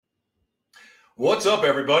What's up,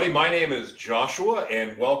 everybody? My name is Joshua,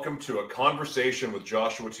 and welcome to a conversation with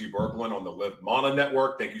Joshua T. Berglund on the Live Mana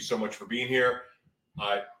Network. Thank you so much for being here.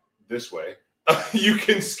 This way, you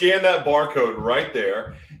can scan that barcode right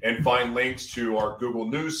there and find links to our Google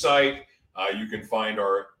News site. You can find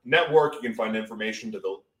our network. You can find information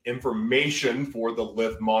for the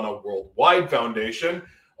Live Mana Worldwide Foundation,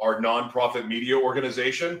 our nonprofit media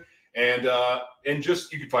organization. And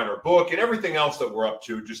just you can find our book and everything else that we're up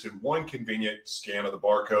to just in one convenient scan of the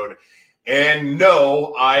barcode. And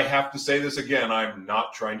no, I have to say this again, I'm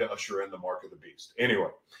not trying to usher in the mark of the beast. Anyway,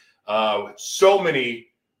 so many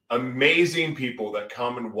amazing people that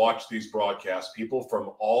come and watch these broadcasts, people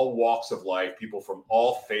from all walks of life, people from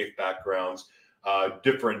all faith backgrounds,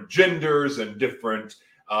 different genders and different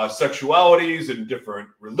sexualities and different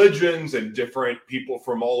religions and different people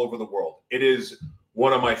from all over the world. It is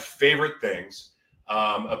one of my favorite things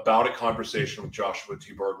about a conversation with Joshua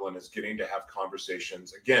T. Berglund is getting to have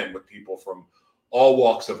conversations, again, with people from all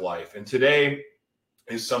walks of life. And today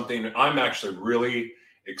is something I'm actually really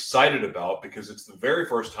excited about because it's the very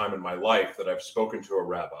first time in my life that I've spoken to a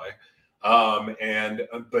rabbi.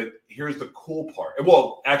 But here's the cool part.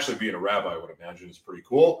 Well, actually being a rabbi, I would imagine, is pretty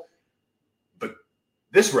cool. But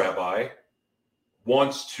this rabbi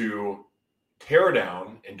wants to tear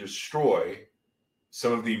down and destroy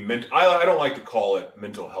some of the I don't like to call it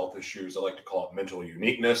mental health issues. I like to call it mental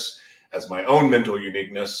uniqueness, as my own mental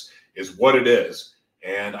uniqueness is what it is.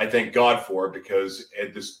 And I thank God for it because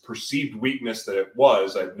this perceived weakness that it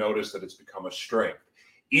was, I've noticed that it's become a strength.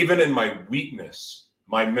 Even in my weakness,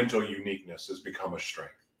 my mental uniqueness has become a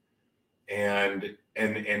strength. And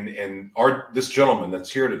this gentleman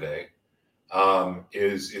that's here today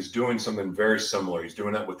is doing something very similar. He's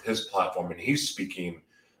doing that with his platform, and he's speaking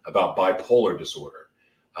about bipolar disorder,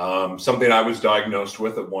 something I was diagnosed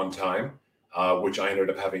with at one time, which I ended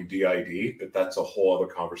up having DID, but that's a whole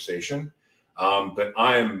other conversation. But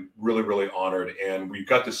I am really, really honored, and we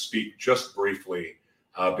got to speak just briefly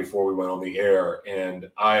before we went on the air, and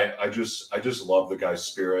I just love the guy's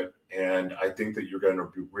spirit, and I think that you're going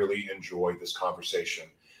to really enjoy this conversation.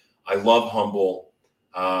 I love humble.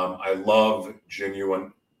 I love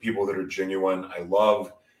genuine people that are genuine.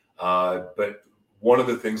 But one of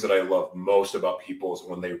the things that I love most about people is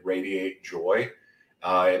when they radiate joy.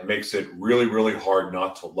 It makes it really, really hard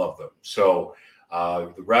not to love them. So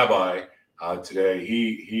the rabbi today,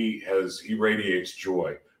 he radiates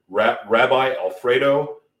joy. Rabbi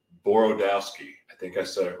Alfredo Borodowski. I think I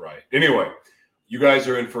said it right. Anyway, you guys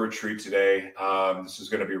are in for a treat today. This is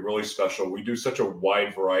going to be really special. We do such a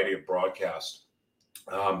wide variety of broadcasts.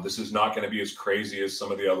 This is not going to be as crazy as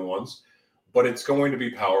some of the other ones, but it's going to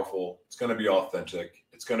be powerful. It's going to be authentic.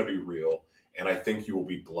 It's going to be real. And I think you will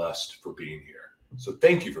be blessed for being here. So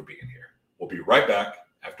thank you for being here. We'll be right back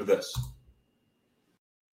after this.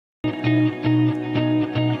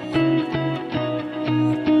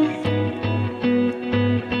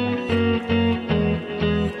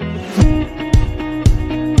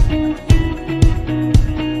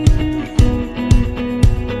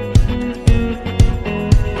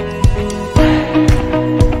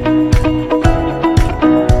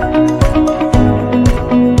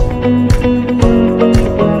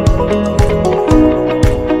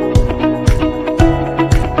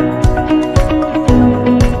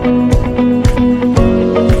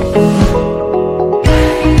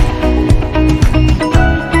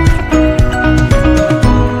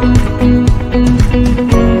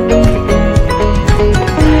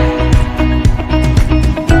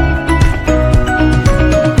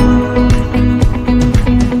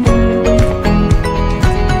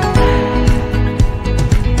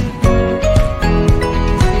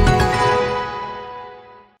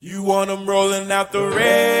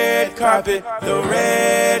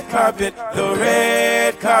 The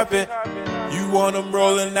red carpet. You want them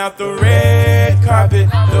rolling out the red carpet.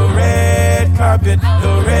 The red carpet.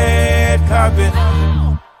 The red carpet.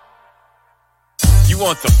 You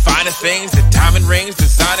want the finer things, the diamond rings,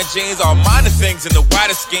 designer jeans, all minor things in the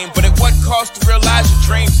wider scheme. But at what cost to realize your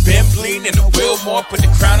dreams? Been bleeding in the Wilmore, put the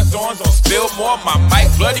crown of thorns on Spillmore. My mic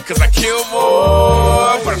bloody cause I kill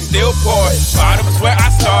more, but I'm still poor. Bottom is where I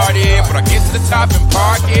started, but I get to the top and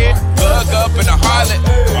park it. Plug up in a Harlot,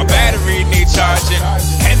 my battery need charging.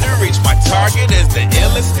 And to reach my target is the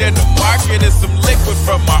illest in the market. Is some liquid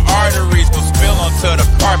from my arteries, will spill onto the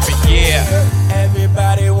carpet, yeah.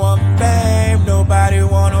 Everybody want fame, nobody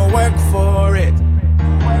wanna work for it.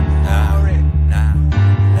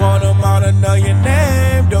 Want them all to know your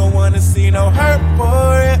name, don't wanna see no hurt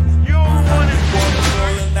for it. You want it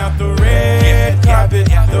rolling out the red carpet,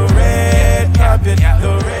 the red carpet,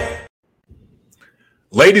 the red.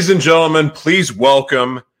 Ladies and gentlemen, please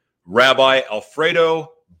welcome Rabbi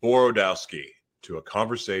Alfredo Borodowski to a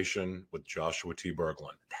conversation with Joshua T.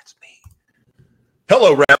 Berglund. That's me.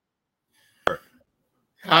 Hello, Rabbi.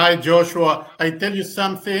 Hi, Joshua. I tell you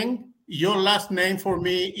something. Your last name for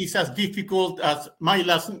me is as difficult as my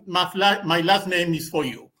last name is for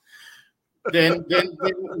you. Then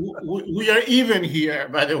we are even here,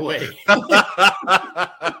 by the way.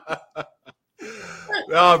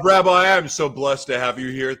 Rabbi, I am so blessed to have you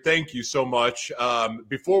here. Thank you so much.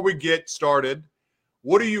 Before we get started,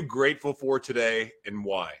 what are you grateful for today and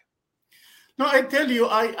why? No, I tell you,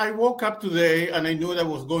 I woke up today and I knew that I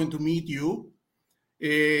was going to meet you.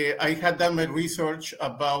 I had done my research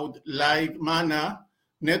about Live Mana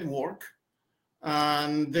Network.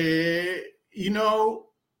 And,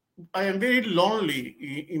 I am very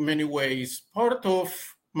lonely in many ways. Part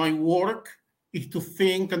of my work is to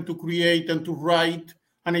think and to create and to write.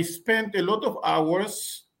 And I spent a lot of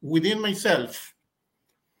hours within myself.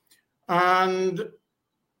 And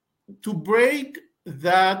to break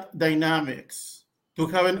that dynamics, to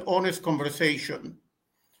have an honest conversation,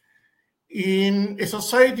 in a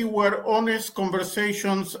society where honest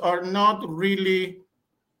conversations are not really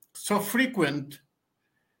so frequent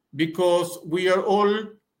because we are all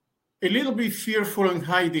a little bit fearful and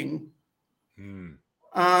hiding,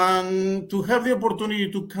 and to have the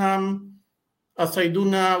opportunity to come, as I do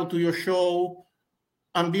now, to your show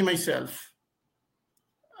and be myself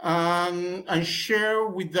and share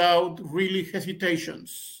without really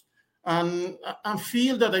hesitations and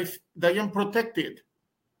feel that I am protected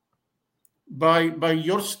by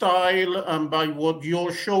your style and by what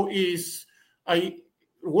your show is. I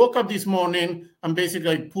woke up this morning and basically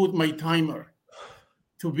I put my timer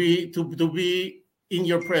to be in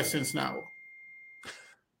your presence now.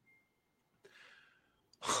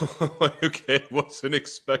 Okay, wasn't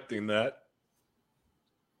expecting that.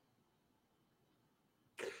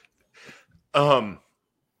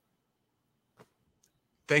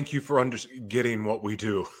 Thank you for getting what we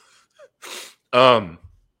do. That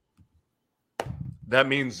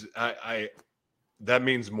means that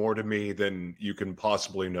means more to me than you can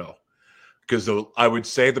possibly know, because I would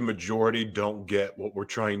say the majority don't get what we're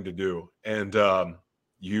trying to do, and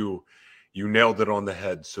you nailed it on the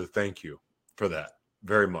head. So thank you for that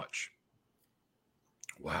very much.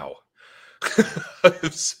 Wow.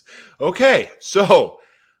 Okay, so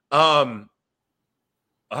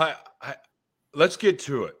let's get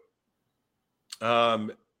to it. I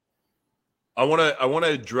want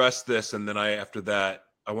to address this, and then after that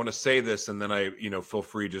I want to say this, and then feel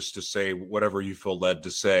free just to say whatever you feel led to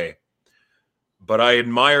say. But I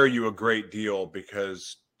admire you a great deal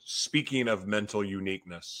because, speaking of mental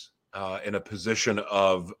uniqueness, in a position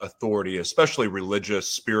of authority, especially religious,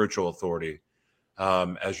 spiritual authority,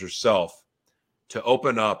 as yourself, to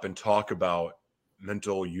open up and talk about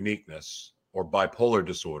mental uniqueness or bipolar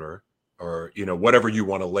disorder, or whatever you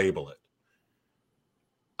want to label it,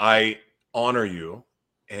 I honor you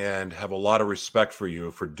and have a lot of respect for you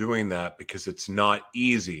for doing that, because it's not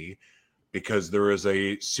easy, because there is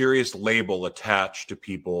a serious label attached to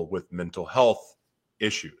people with mental health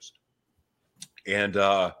issues. And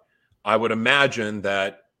I would imagine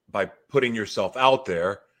that by putting yourself out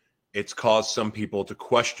there, it's caused some people to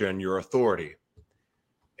question your authority.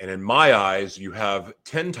 And in my eyes, you have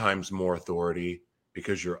 10 times more authority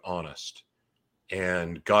because you're honest.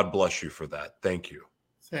 And God bless you for that. Thank you.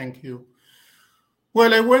 Thank you.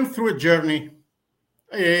 Well, I went through a journey.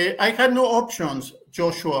 I had no options,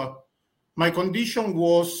 Joshua. My condition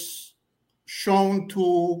was shown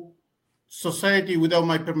to society without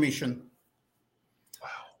my permission.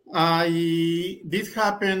 Wow. This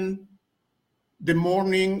happened the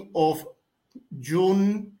morning of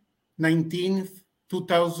June 19th,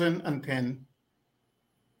 2010.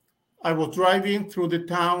 I was driving through the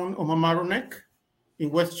town of Mamaroneck in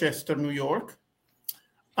Westchester, New York,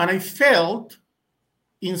 and I felt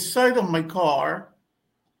inside of my car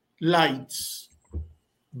lights,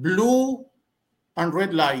 blue and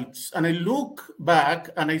red lights. And I look back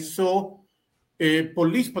and I saw a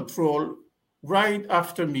police patrol right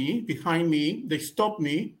after me, behind me. They stopped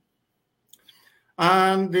me.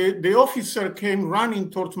 And the officer came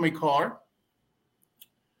running towards my car.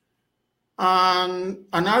 And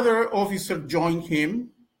another officer joined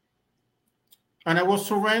him. And I was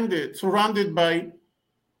surrounded by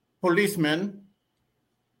policemen.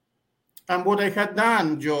 And what I had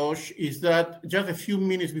done, Josh, is that just a few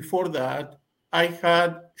minutes before that, I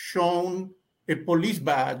had shown a police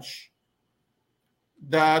badge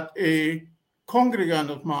that a congregant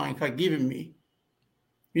of mine had given me.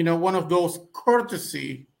 You know, one of those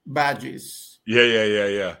courtesy badges.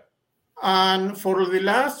 Yeah. And for the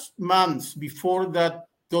last months before that,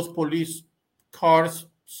 those police cars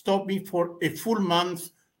stopped me for a full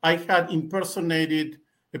month. I had impersonated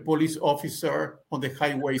a police officer on the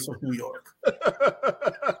highways of New York.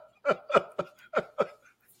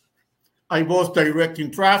 I was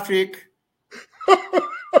directing traffic.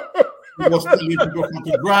 I was telling people how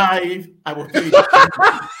to drive. I was telling people how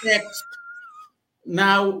to text.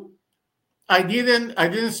 Now, I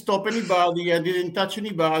didn't stop anybody. I didn't touch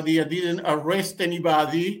anybody. I didn't arrest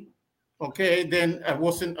anybody. Okay, then I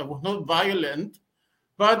was not violent.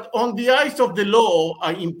 But on the eyes of the law,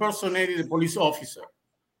 I impersonated a police officer.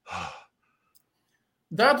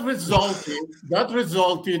 That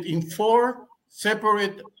resulted in 4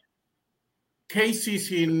 separate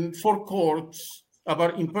cases in 4 courts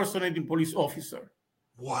about impersonating police officer.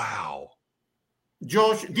 Wow.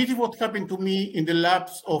 Josh, this is what happened to me in the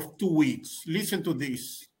lapse of 2 weeks. Listen to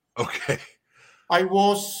this. Okay. I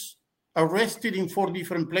was arrested in 4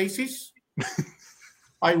 different places.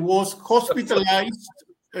 I was hospitalized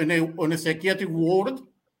on a psychiatric ward.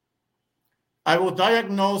 I was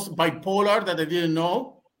diagnosed bipolar that I didn't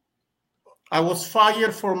know. I was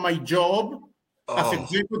fired from my job as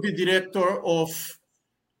executive director of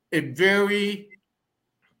a very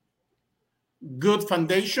good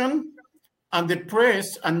foundation, and the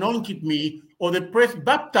press anointed me, or the press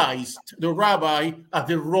baptized the rabbi as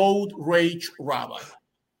the road rage rabbi.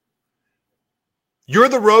 You're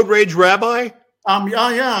the road rage rabbi?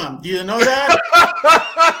 I am. Do you know that?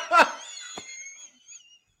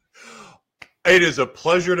 It is a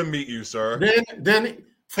pleasure to meet you, sir. Then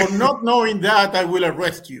for not knowing that, I will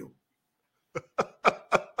arrest you.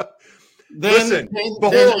 Listen,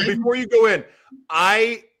 before you go in,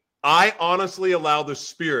 I honestly allow the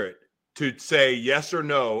Spirit to say yes or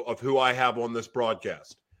no of who I have on this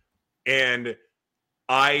broadcast. And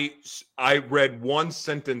I read one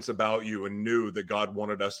sentence about you and knew that God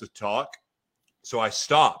wanted us to talk. So I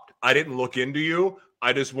stopped. I didn't look into you.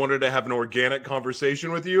 I just wanted to have an organic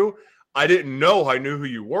conversation with you. I didn't know I knew who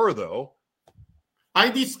you were, though. I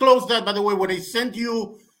disclosed that, by the way, when I sent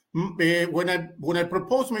you, when I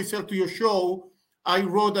proposed myself to your show, I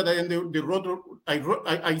wrote that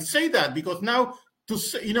I say that because now to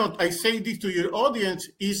say, I say this to your audience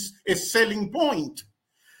is a selling point.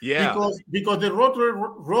 Yeah. Because the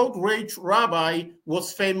road rage rabbi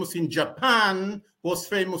was famous in Japan, was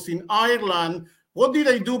famous in Ireland. What did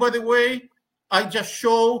I do, by the way? I just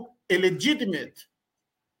showed a legitimate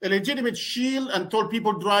shield and told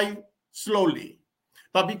people drive slowly.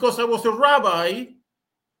 But because I was a rabbi,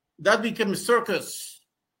 that became a circus.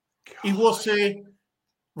 God. It was a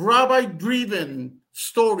rabbi-driven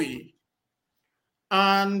story.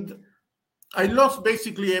 And I lost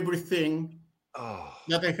basically everything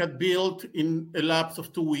that I had built in a lapse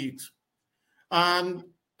of 2 weeks. And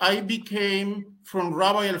I became, from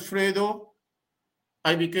Rabbi Alfredo,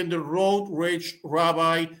 I became the road rage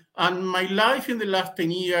rabbi. And my life in the last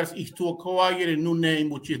 10 years is to acquire a new name,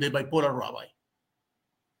 which is the bipolar rabbi.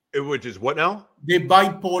 Which is what now? The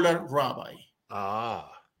bipolar rabbi.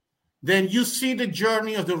 Then you see the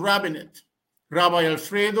journey of the rabbinate. Rabbi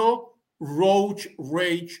Alfredo, road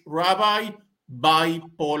rage rabbi,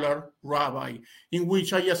 bipolar rabbi, in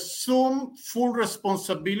which I assume full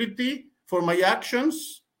responsibility for my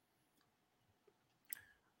actions.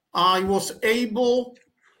 I was able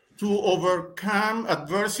to overcome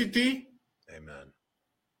adversity. Amen.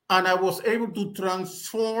 And I was able to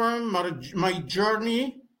transform my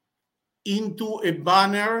journey into a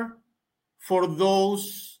banner for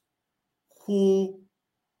those who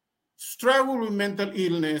struggle with mental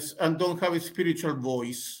illness and don't have a spiritual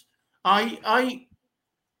voice. I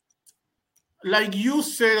like you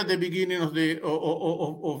said at the beginning of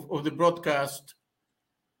the broadcast,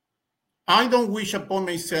 I don't wish upon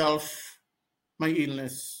myself my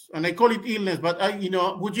illness, and I call it illness, but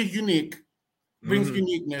which is unique, brings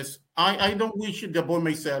uniqueness. I don't wish it upon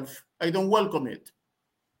myself. I don't welcome it.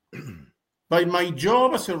 But my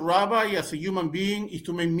job as a rabbi, as a human being, is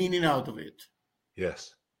to make meaning out of it.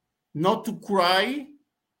 Yes. Not to cry,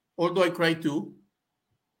 although I cry too.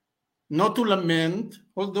 Not to lament,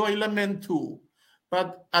 although I lament too.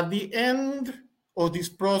 But at the end of this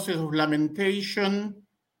process of lamentation,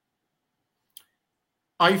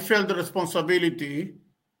 I felt the responsibility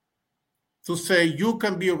to say, you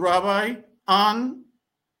can be a rabbi and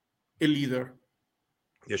a leader.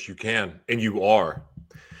 Yes, you can. And you are.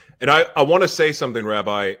 And I want to say something,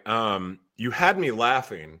 Rabbi. You had me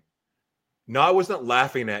laughing. No, I wasn't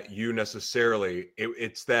laughing at you necessarily.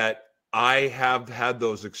 It's that I have had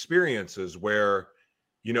those experiences where,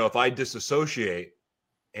 if I disassociate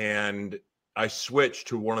and I switched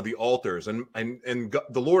to one of the altars, and the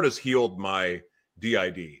Lord has healed my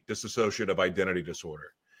DID, dissociative identity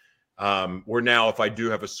disorder. Where now, if I do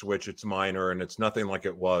have a switch, it's minor and it's nothing like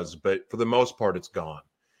it was, but for the most part, it's gone.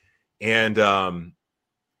 And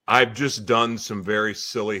I've just done some very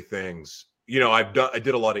silly things. You know, I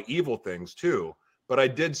did a lot of evil things too, but I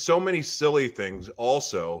did so many silly things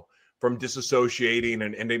also, from disassociating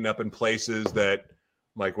and ending up in places that,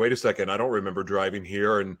 like, wait a second, I don't remember driving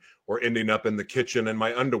here, or ending up in the kitchen in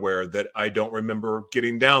my underwear that I don't remember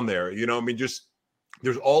getting down there. You know, I mean, just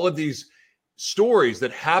there's all of these stories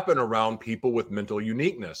that happen around people with mental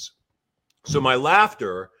uniqueness. So my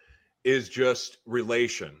laughter is just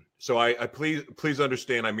relation. So I please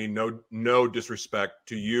understand, I mean, no disrespect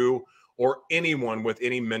to you or anyone with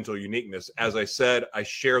any mental uniqueness. As I said, I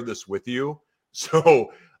share this with you.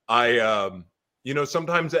 So I, you know,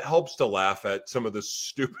 sometimes it helps to laugh at some of the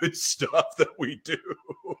stupid stuff that we do.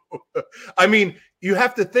 I mean, you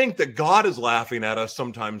have to think that God is laughing at us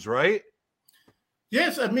sometimes, right?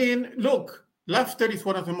 Yes, I mean, look, laughter is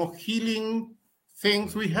one of the most healing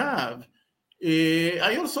things we have.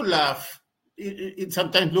 I also laugh. It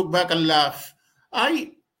sometimes look back and laugh.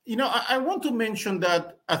 I want to mention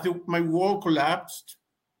that as my world collapsed,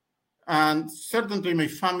 and certainly my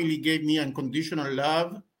family gave me unconditional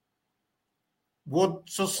love, what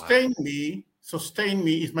sustained me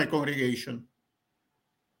is my congregation.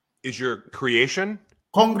 Is your creation?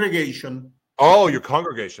 Congregation. Oh, your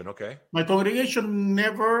congregation. Okay. My congregation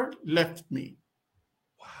never left me.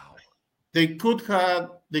 Wow. They could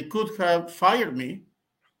have fired me.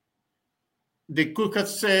 They could have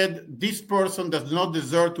said, this person does not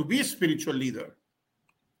deserve to be a spiritual leader.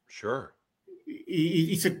 Sure.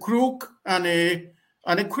 He's a crook and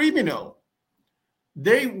a criminal.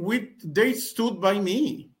 They stood by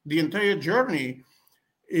me the entire journey,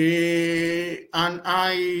 and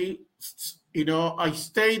I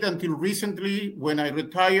stayed until recently, when I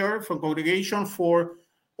retired from congregation, for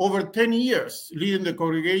over 10 years, leading the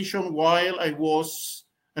congregation while I was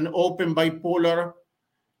an open bipolar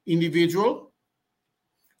individual.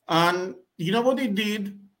 And you know what they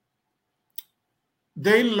did?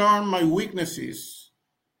 They learned my weaknesses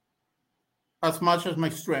as much as my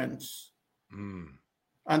strengths.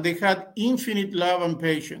 And they had infinite love and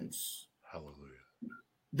patience. Hallelujah.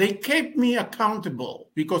 They kept me accountable,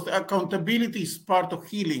 because accountability is part of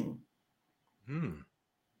healing.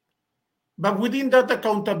 But within that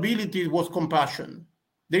accountability was compassion.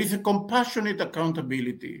 There is a compassionate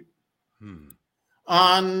accountability.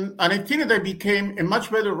 And I think that I became a much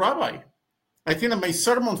better rabbi. I think that my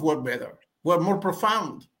sermons were better, were more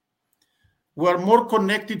profound, were more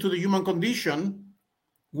connected to the human condition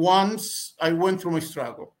once I went through my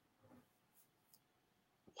struggle.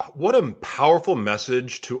 What a powerful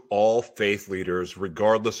message to all faith leaders,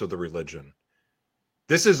 regardless of the religion.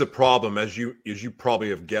 This is a problem, as you probably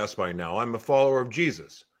have guessed by now. I'm a follower of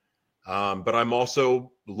Jesus, but I'm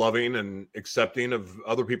also loving and accepting of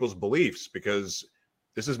other people's beliefs, because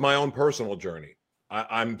this is my own personal journey.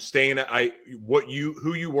 I'm staying at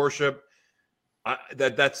who you worship.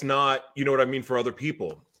 That's not, you know what I mean, for other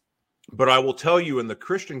people. But I will tell you, in the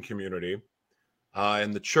Christian community,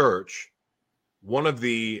 in the church, one of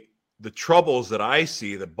the troubles that I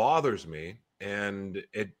see that bothers me, and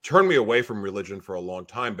it turned me away from religion for a long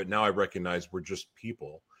time, but now I recognize we're just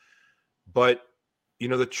people. But, you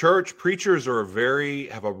know, the church preachers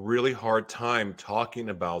have a really hard time talking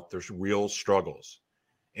about their real struggles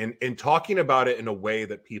and talking about it in a way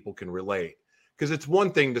that people can relate. Because it's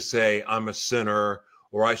one thing to say, I'm a sinner,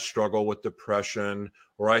 or I struggle with depression,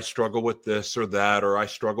 or I struggle with this or that, or I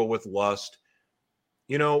struggle with lust.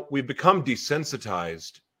 You know, we've become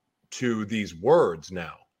desensitized to these words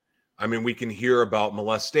now. I mean, we can hear about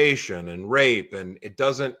molestation and rape, and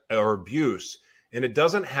or abuse, and it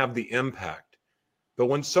doesn't have the impact. But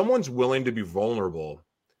when someone's willing to be vulnerable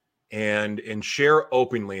and share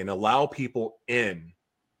openly and allow people in,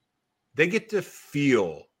 they get to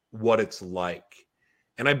feel what it's like.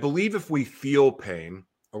 And I believe if we feel pain,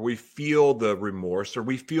 or we feel the remorse, or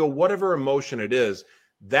we feel whatever emotion it is,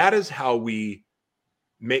 that is how we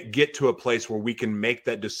get to a place where we can make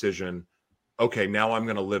that decision. Okay, now I'm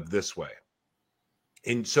going to live this way.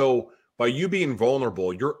 And so by you being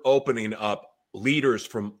vulnerable, you're opening up leaders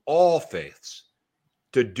from all faiths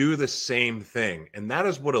to do the same thing. And that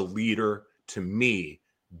is what a leader, to me,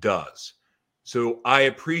 does. So I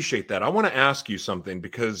appreciate that. I want to ask you something,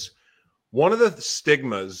 because one of the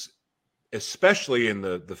stigmas, especially in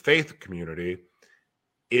the faith community,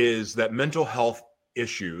 is that mental health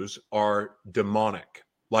issues are demonic.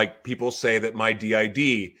 Like, people say that my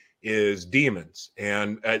DID is demons.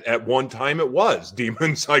 And at one time it was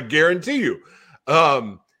demons, I guarantee you.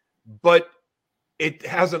 But it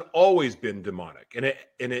hasn't always been demonic, and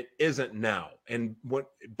it isn't now. And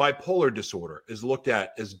what bipolar disorder is looked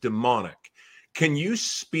at as demonic. Can you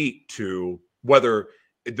speak to whether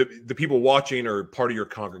the people watching are part of your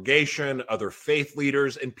congregation, other faith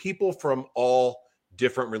leaders, and people from all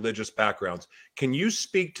different religious backgrounds? Can you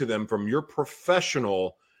speak to them from your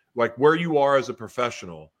professional, like where you are as a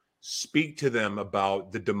professional, speak to them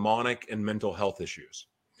about the demonic and mental health issues?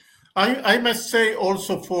 I must say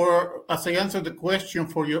also, as I answer the question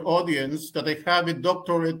for your audience, that I have a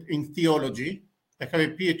doctorate in theology. I have a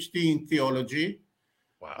PhD in theology.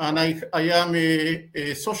 Wow. And I am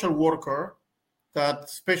a social worker that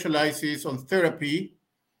specializes on therapy.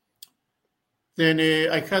 Then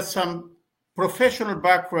I have some professional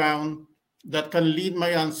background that can lead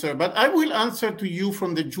my answer. But I will answer to you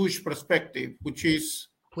from the Jewish perspective, which is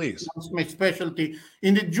please my specialty.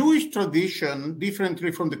 In the Jewish tradition,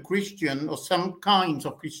 differently from the Christian or some kinds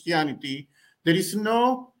of Christianity, there is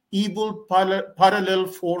no evil parallel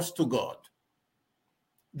force to God.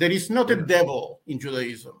 There is not a devil in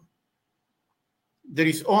Judaism. There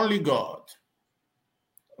is only God.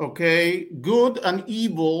 Okay? Good and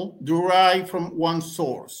evil derive from one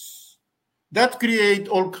source. That creates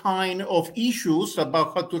all kinds of issues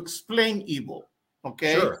about how to explain evil.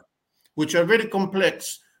 Okay? Sure. Which are very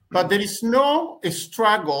complex. But there is no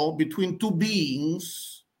struggle between two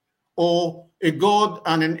beings or a God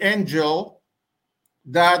and an angel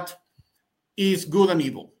that is good and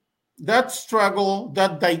evil. That struggle,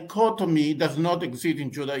 that dichotomy does not exist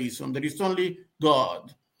in Judaism. There is only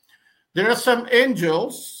God. There are some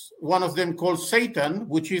angels, one of them called Satan,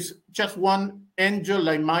 which is just one angel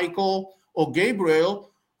like Michael or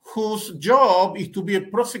Gabriel, whose job is to be a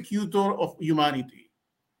prosecutor of humanity.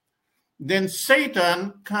 Then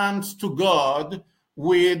Satan comes to God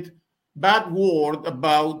with bad word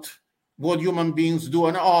about what human beings do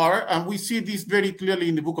and are, and we see this very clearly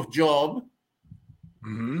in the book of Job.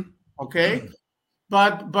 Mm-hmm. Okay,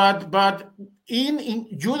 but in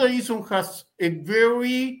Judaism has a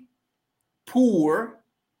very poor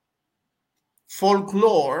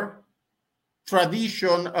folklore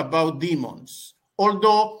tradition about demons.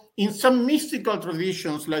 Although in some mystical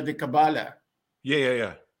traditions like the Kabbalah,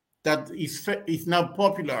 that is now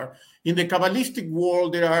popular. In the Kabbalistic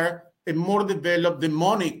world, there are a more developed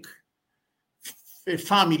demonic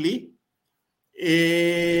family.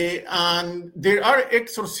 And there are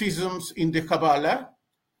exorcisms in the Kabbalah.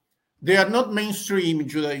 They are not mainstream in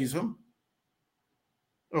Judaism.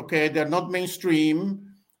 Okay, they're not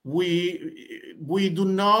mainstream. We do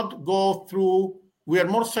not go through. We are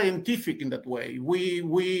more scientific in that way.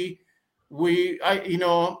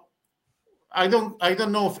 I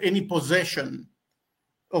don't know of any possession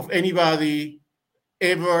of anybody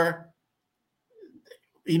ever,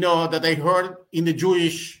 that I heard in the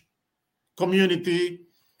Jewish community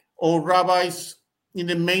or rabbis in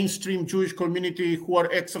the mainstream Jewish community who are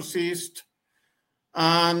exorcists.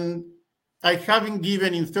 And I haven't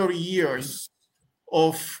given in 30 years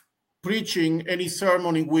of preaching any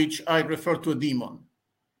sermon in which I refer to a demon.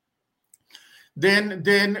 Then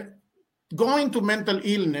going to mental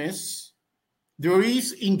illness, there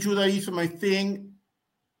is in Judaism, I think,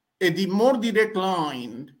 a more direct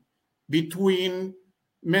line between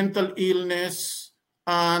mental illness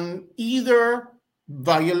and either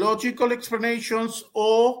biological explanations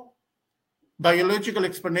or biological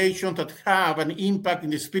explanations that have an impact in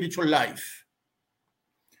the spiritual life.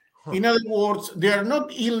 In other words, they are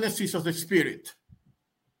not illnesses of the spirit.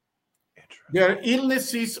 They are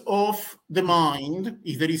illnesses of the mind,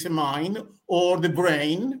 if there is a mind, or the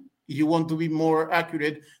brain, if you want to be more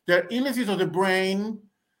accurate. They are illnesses of the brain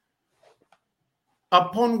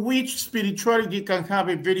upon which spirituality can have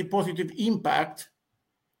a very positive impact,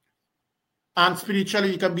 and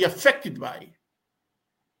spirituality can be affected by.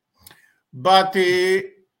 But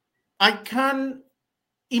I can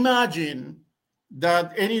imagine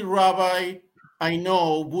that any rabbi I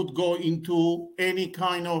know would go into any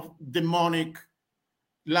kind of demonic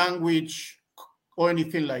language or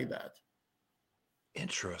anything like that.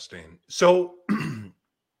 Interesting. So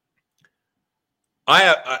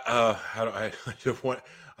I don't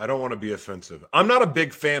want to be offensive. I'm not a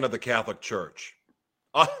big fan of the Catholic Church.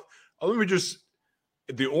 Let me just,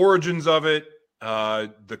 the origins of it,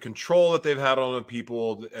 the control that they've had on the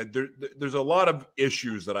people. There's a lot of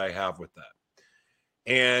issues that I have with that.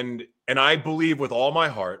 And I believe with all my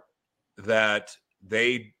heart that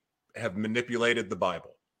they have manipulated the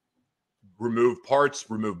Bible, removed parts,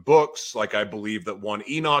 removed books. Like I believe that one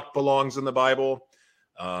Enoch belongs in the Bible.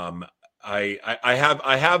 I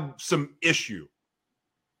have some issue.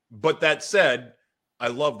 But that said, I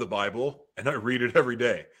love the Bible and I read it every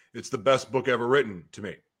day. It's the best book ever written to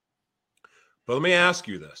me. But let me ask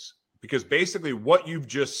you this, because basically what you've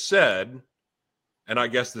just said, and I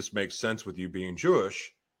guess this makes sense with you being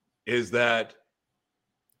Jewish, is that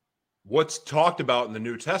what's talked about in the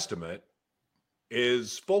New Testament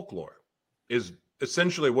is folklore, is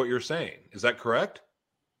essentially what you're saying. Is that correct?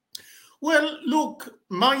 Well, look,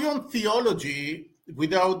 my own theology,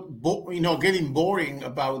 without getting boring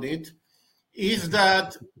about it, is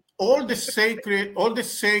that all the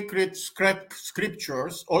sacred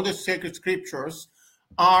scriptures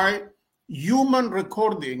are human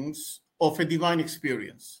recordings of a divine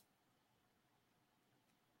experience.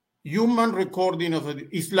 Human recording of it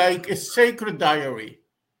is like a sacred diary.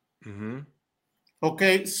 Mm-hmm.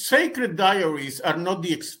 Okay, sacred diaries are not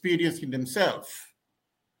the experience in themselves.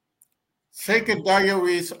 Sacred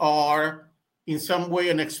diaries are in some way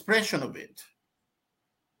an expression of it.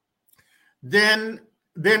 Then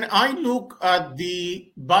I look at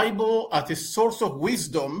the Bible as a source of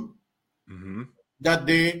wisdom Mm-hmm. that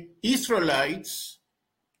the Israelites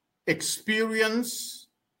experienced,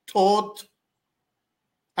 taught,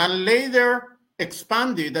 and later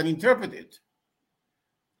expanded and interpreted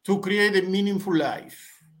to create a meaningful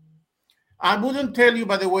life. I wouldn't tell you,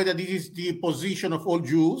 by the way, that this is the position of all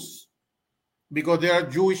Jews, because there are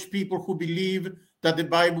Jewish people who believe that the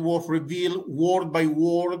Bible was revealed word by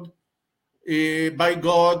word by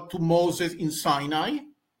God to Moses in Sinai,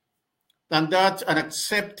 and that's an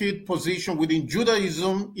accepted position within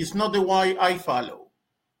Judaism. Is not the way I follow.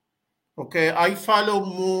 Okay, I follow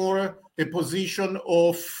more a position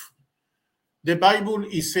of the Bible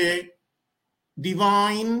is a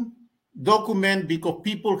divine document because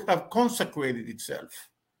people have consecrated itself.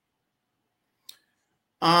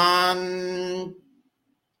 And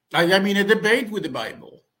I am in a debate with the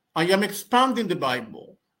Bible. I am expanding the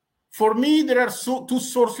Bible. For me, there are two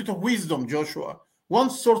sources of wisdom, Joshua. One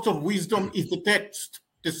source of wisdom is the text,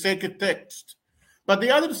 the sacred text. But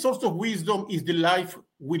the other source of wisdom is the life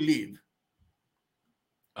we live.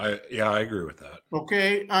 I agree with that.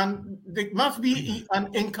 Okay, and there must be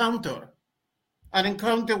an encounter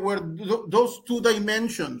where those two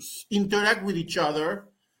dimensions interact with each other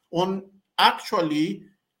on actually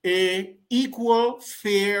a equal,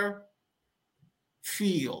 fair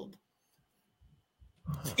field.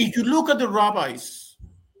 If you look at the rabbis,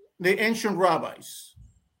 the ancient rabbis,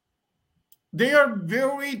 they are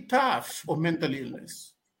very tough on mental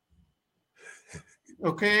illness.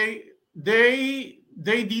 Okay, they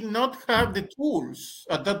did not have the tools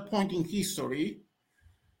at that point in history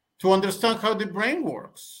to understand how the brain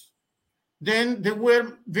works. Then they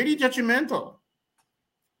were very judgmental.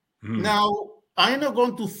 Now, I'm not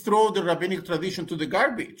going to throw the rabbinic tradition to the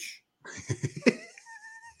garbage.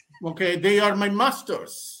 Okay, they are my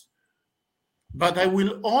masters. But I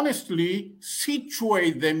will honestly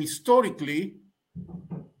situate them historically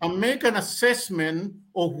and make an assessment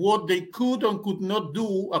of what they could and could not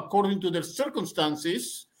do according to their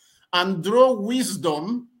circumstances, and draw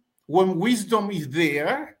wisdom when wisdom is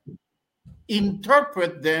there,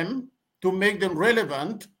 interpret them to make them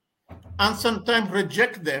relevant, and sometimes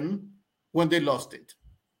reject them when they lost it.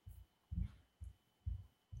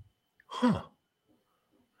 Huh.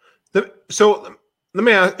 So let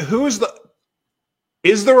me ask,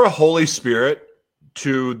 is there a Holy Spirit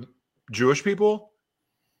to Jewish people?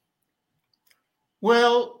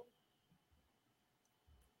 Well,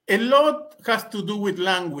 a lot has to do with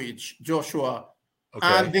language, Joshua. Okay.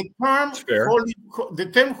 And the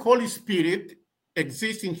term Holy Spirit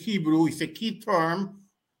exists in Hebrew. It's a key term.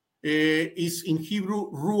 Is in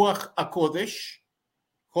Hebrew Ruach HaKodesh,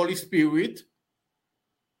 Holy Spirit.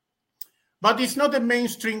 But it's not a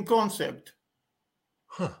mainstream concept.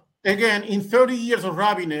 Huh. Again, in 30 years of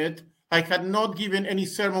rabbinate, I had not given any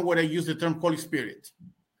sermon where I used the term Holy Spirit.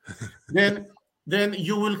 Then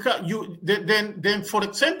you will then for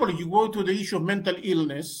example, you go to the issue of mental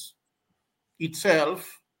illness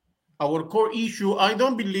itself. Our core issue, I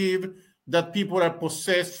don't believe that people are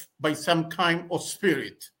possessed by some kind of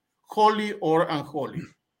spirit, holy or unholy.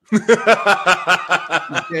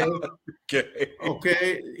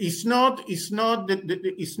 Okay. It's not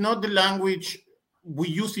the language we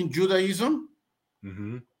use in Judaism.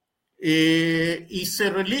 Mm-hmm. It's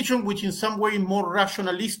a religion which in some way more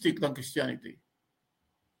rationalistic than Christianity.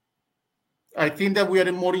 I think that we are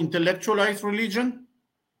a more intellectualized religion.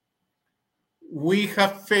 We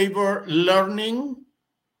have favored learning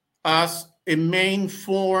as a main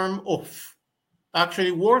form of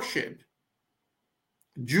actually worship.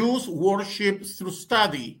 Jews worship through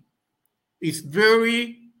study. It's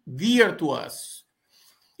very dear to us.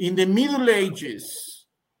 In the Middle Ages,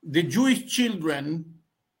 the Jewish children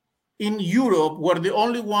in Europe were the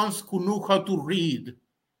only ones who knew how to read,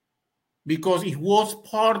 because it was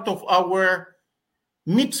part of our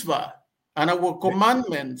mitzvah and our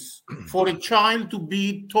commandments for a child to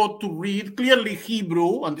be taught to read clearly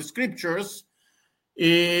Hebrew and the scriptures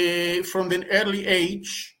from an early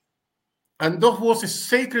age, and that was a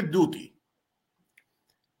sacred duty.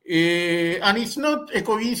 And it's not a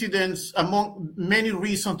coincidence, among many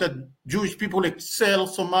reasons, that Jewish people excel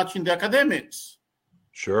so much in the academics.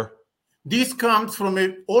 Sure. This comes from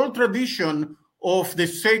an old tradition of the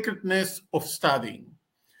sacredness of studying.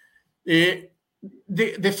 The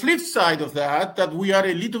flip side of that we are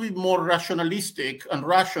a little bit more rationalistic and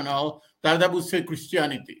rational than I would say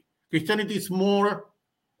Christianity. Christianity is more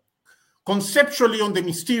conceptually on the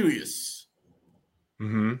mysterious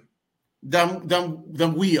than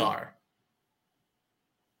we are.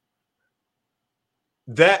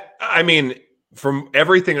 That, I mean, from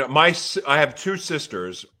everything, I have two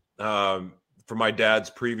sisters from my dad's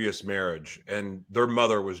previous marriage, and their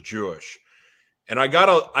mother was Jewish. And I got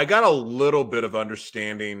a little bit of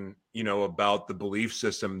understanding, about the belief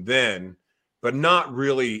system then, but not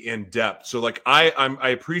really in depth. So like I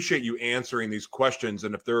appreciate you answering these questions,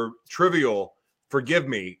 and if they're trivial, forgive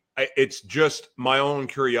me. It's just my own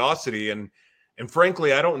curiosity, and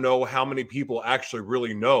frankly, I don't know how many people actually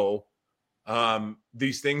really know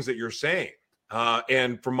these things that you're saying.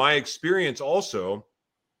 And from my experience, also,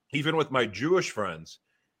 even with my Jewish friends,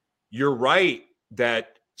 you're right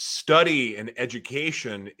that study and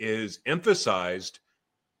education is emphasized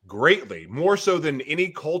greatly, more so than any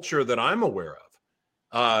culture that I'm aware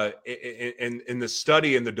of. In the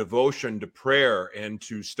study and the devotion to prayer and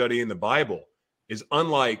to studying the Bible is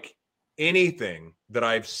unlike anything that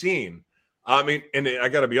I've seen. I mean, and I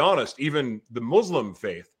got to be honest, even the Muslim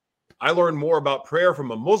faith, I learned more about prayer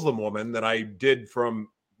from a Muslim woman than I did from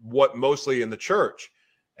what mostly in the church.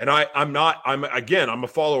 And I'm a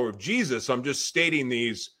follower of Jesus. So I'm just stating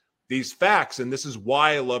these facts, and this is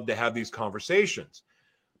why I love to have these conversations.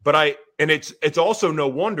 But it's also no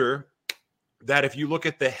wonder that if you look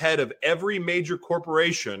at the head of every major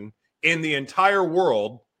corporation in the entire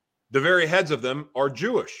world, the very heads of them are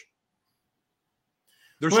Jewish.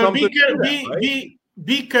 There's something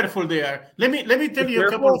be careful there. Let me tell you a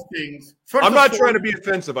couple of things. I'm not trying to be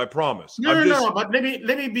offensive, I promise. No, but let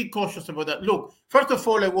me be cautious about that. Look, first of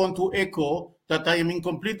all, I want to echo that I am in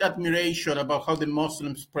complete admiration about how the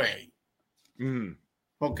Muslims pray.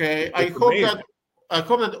 Okay, I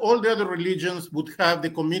hope that all the other religions would have the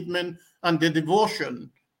commitment and the devotion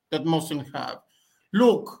that Muslims have.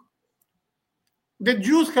 Look, the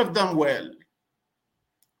Jews have done well.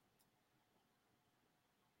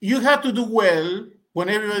 You have to do well when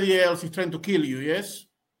everybody else is trying to kill you, yes?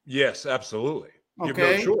 Yes, absolutely. Okay. You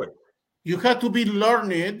have no choice. You have to be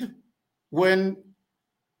learned when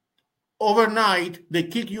overnight they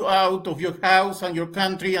kick you out of your house and your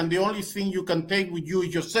country, and the only thing you can take with you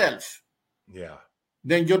is yourself. Yeah.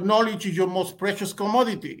 Then your knowledge is your most precious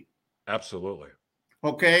commodity. Absolutely.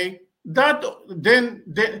 Okay.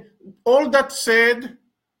 Then all that said,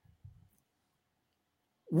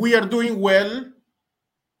 we are doing well.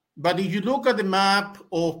 But if you look at the map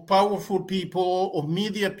of powerful people, of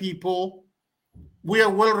media people, we are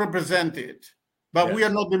well represented. But yes, we are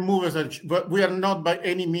not the movers, but we are not by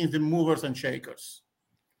any means the movers and shakers.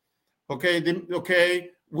 Okay,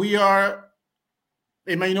 we are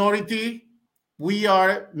a minority. We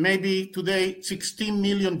are maybe today 16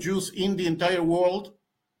 million Jews in the entire world.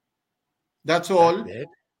 That's all.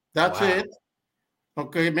 That's it.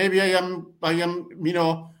 Okay, maybe I am,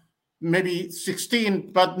 maybe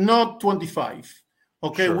 16, but not 25.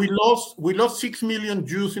 Okay, sure. We lost 6 million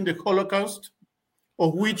Jews in the Holocaust,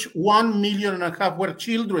 of which 1.5 million were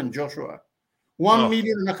children, Joshua. 1.5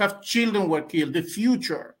 million children were killed, the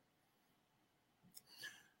future.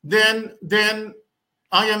 Then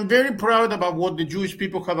I am very proud about what the Jewish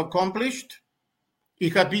people have accomplished.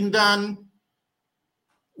 It has been done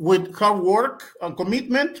with hard work and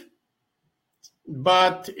commitment,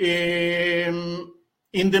 but in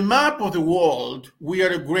the map of the world, we are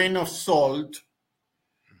a grain of salt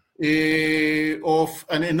of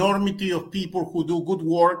an enormity of people who do good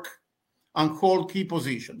work and hold key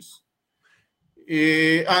positions.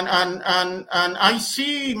 And I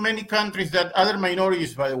see in many countries that other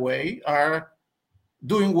minorities, by the way, are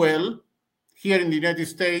doing well. Here in the United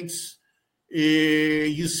States,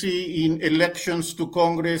 you see in elections to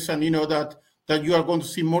Congress, and that you are going to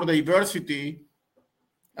see more diversity,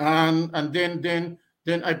 and then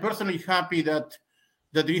I'm personally happy that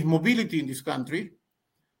there is mobility in this country.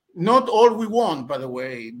 Not all we want, by the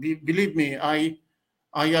way. Believe me, I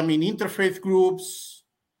am in interfaith groups.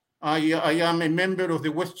 I am a member of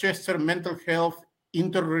the Westchester Mental Health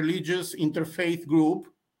Interreligious Interfaith Group.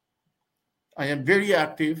 I am very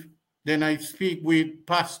active. Then I speak with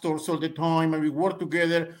pastors all the time, and we work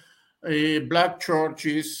together, Black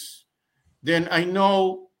churches. Then I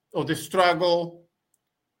know of the struggle,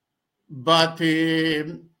 but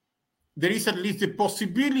there is at least the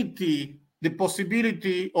possibility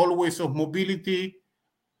always of mobility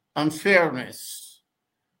and fairness,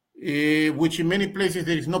 which in many places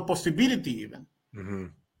there is no possibility even. Mm-hmm.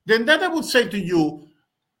 Then that I would say to you,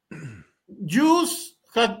 Jews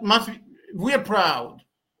we are proud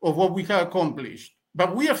of what we have accomplished,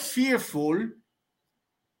 but we are fearful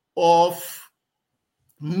of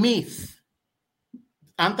myth,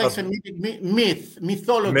 anti-Semitic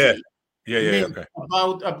mythology. Yeah, okay.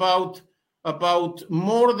 About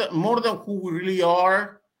more than who we really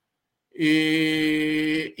are,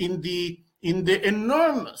 in the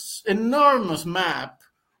enormous map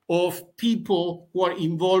of people who are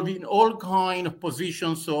involved in all kinds of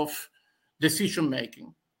positions of decision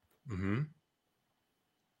making. Mm-hmm.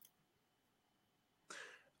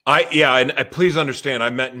 And please understand, I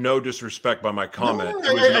meant no disrespect by my comment.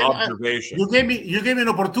 It was an observation. You gave me an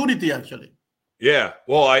opportunity, actually. Yeah,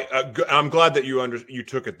 well, I'm glad that you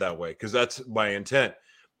took it that way, because that's my intent.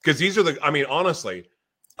 Because these are honestly,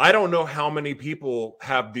 I don't know how many people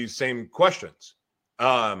have these same questions,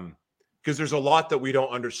 because there's a lot that we don't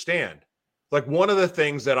understand. Like, one of the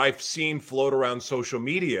things that I've seen float around social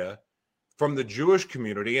media from the Jewish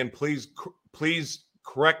community, and please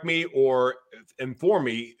correct me or inform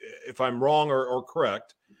me if I'm wrong or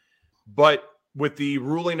correct, but with the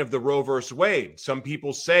ruling of the Roe versus Wade, some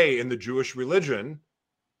people say in the Jewish religion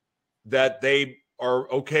that they are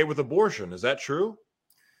okay with abortion. Is that true?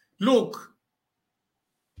 Look,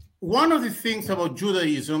 one of the things about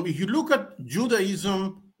Judaism, if you look at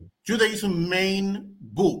Judaism main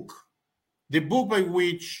book, the book by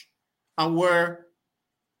which our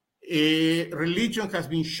religion has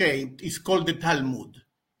been shaped, is called the Talmud.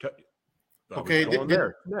 Okay,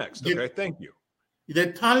 next. Okay, thank you.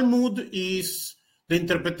 The Talmud is the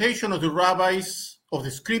interpretation of the rabbis of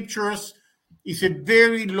the scriptures. It's a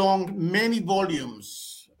very long, many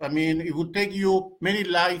volumes. I mean, it would take you many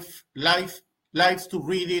lives to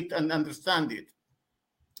read it and understand it.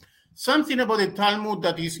 Something about the Talmud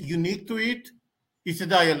that is unique to it is a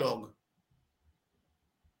dialogue.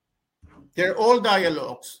 They're all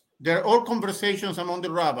dialogues. They're all conversations among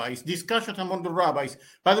the rabbis, discussions among the rabbis.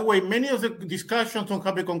 By the way, many of the discussions don't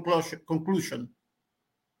have a conclusion.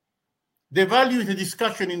 The value is the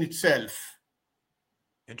discussion in itself.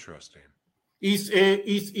 Interesting. We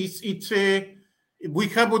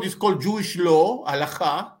have what is called Jewish law,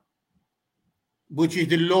 halacha, which is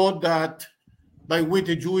the law that by which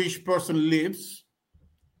a Jewish person lives,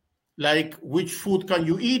 like which food can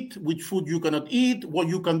you eat, which food you cannot eat, what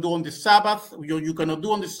you can do on the Sabbath, what you cannot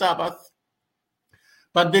do on the Sabbath.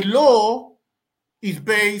 But the law is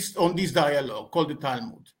based on this dialogue called the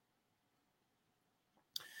Talmud.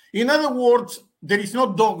 In other words, there is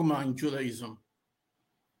no dogma in Judaism.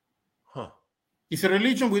 It's a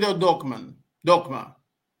religion without dogma.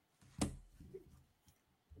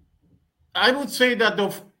 I would say that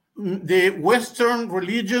of the Western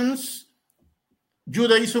religions,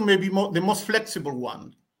 Judaism may be the most flexible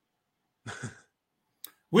one.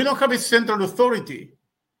 We don't have a central authority.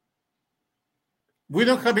 We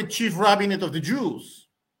don't have a chief rabbinate of the Jews.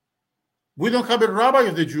 We don't have a rabbi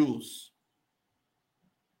of the Jews.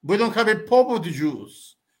 We don't have a pope of the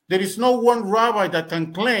Jews. There is no one rabbi that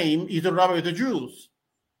can claim he's the rabbi of the Jews.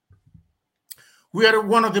 We are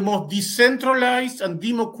one of the most decentralized and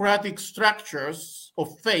democratic structures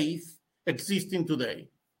of faith existing today.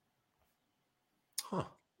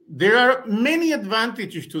 There are many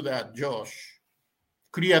advantages to that, Josh.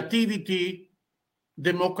 Creativity,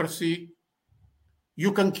 democracy.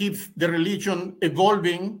 You can keep the religion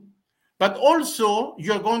evolving, but also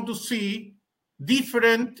you're going to see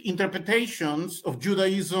different interpretations of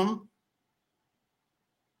Judaism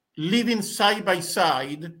living side by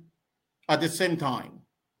side at the same time.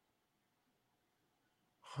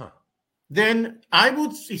 Then I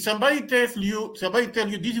would, if somebody tells you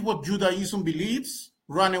this is what Judaism believes,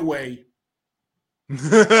 run away.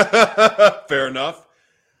 Fair enough.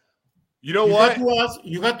 You know what?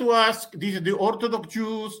 You got to ask, these are the Orthodox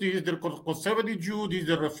Jews, these are the conservative Jews, these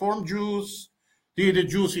are the Reformed Jews, these are the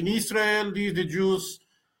Jews in Israel, these are the Jews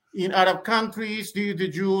in Arab countries, these are the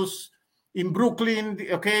Jews in Brooklyn,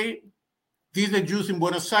 okay? These are the Jews in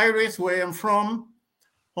Buenos Aires, where I'm from,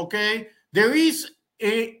 okay? There is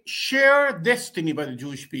a shared destiny by the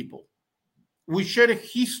Jewish people. We share a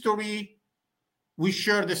history, we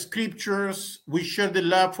share the scriptures, we share the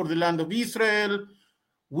love for the land of Israel,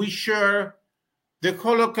 we share the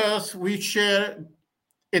Holocaust, we share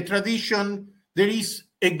a tradition. There is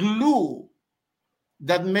a glue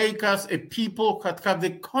that makes us a people that have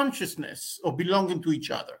the consciousness of belonging to each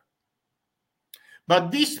other.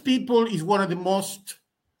 But this people is one of the most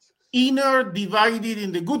inner divided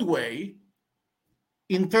in the good way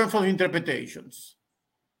in terms of interpretations.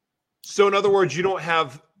 So in other words, you don't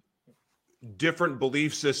have different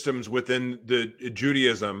belief systems within the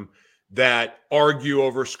Judaism that argue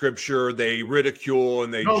over scripture, they ridicule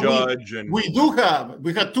and they judge.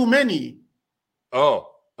 We have too many. Oh,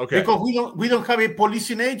 okay. Because we don't have a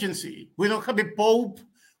policing agency. We don't have a pope.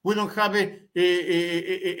 We don't have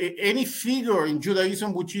any figure in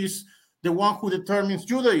Judaism which is the one who determines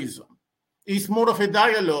Judaism. It's more of a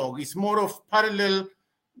dialogue. It's more of parallel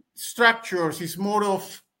structures. It's more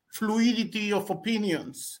of fluidity of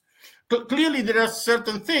opinions. Clearly, there are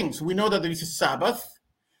certain things. We know that there is a Sabbath.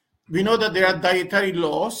 We know that there are dietary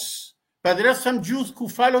laws, but there are some Jews who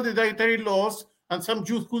follow the dietary laws and some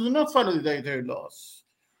Jews who do not follow the dietary laws.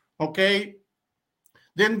 Okay?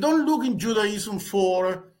 Then don't look in Judaism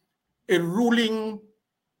for a ruling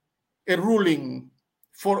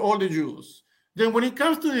for all the Jews. Then when it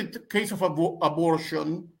comes to the case of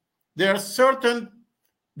abortion, there are certain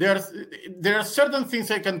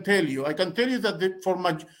things I can tell you. I can tell you that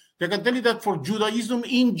for Judaism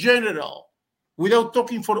in general, without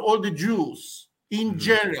talking for all the Jews, in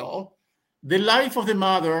general, the life of the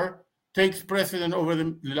mother takes precedence over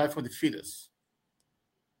the life of the fetus.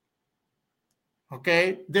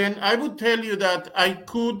 Okay? Then I would tell you that I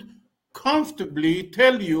could comfortably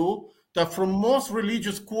tell you that from most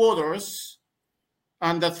religious quarters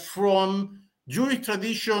and that from Jewish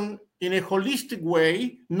tradition in a holistic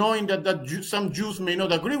way, knowing that some Jews may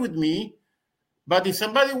not agree with me, but if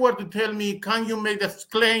somebody were to tell me, can you make that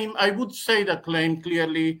claim? I would say that claim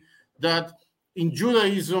clearly that in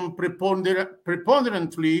Judaism,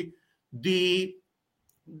 preponderantly, the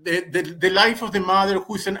life of the mother,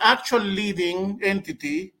 who is an actual living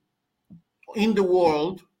entity in the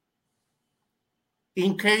world,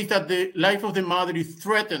 in case that the life of the mother is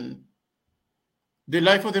threatened, the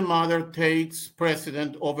life of the mother takes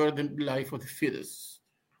precedent over the life of the fetus.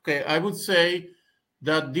 Okay, I would say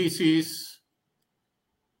that this is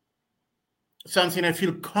something I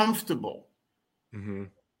feel comfortable,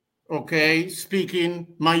 okay,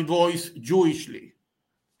 speaking my voice Jewishly.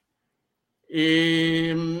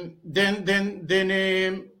 You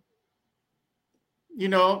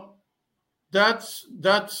know, that's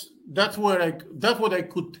what I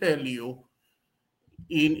could tell you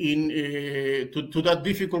to that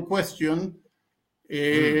difficult question.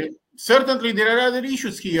 Certainly, there are other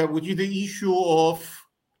issues here, which is the issue of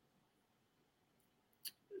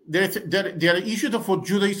there are issues of what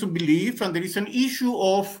Judaism belief, and there is an issue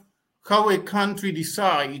of how a country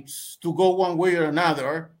decides to go one way or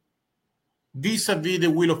another vis-a-vis the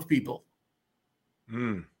will of people.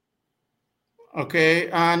 Okay,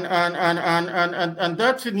 and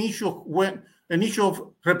that's an issue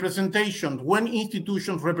of representation, when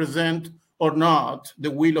institutions represent or not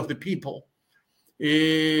the will of the people.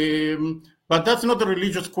 But that's not a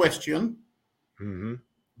religious question.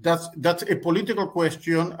 That's a political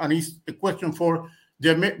question, and it's a question for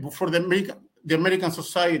the American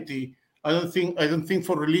society. I don't think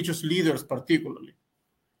for religious leaders particularly.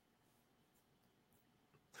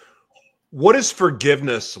 What does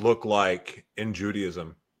forgiveness look like in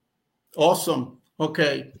Judaism? Awesome.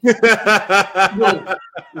 Okay.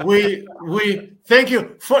 we thank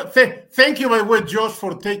you by the way, Josh,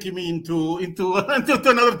 for taking me into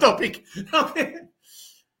another topic. Okay.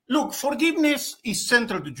 Look, forgiveness is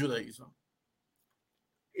central to Judaism.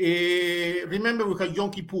 Remember, we have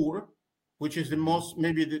Yom Kippur, which is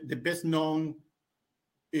maybe the best known.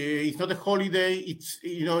 It's not a holiday.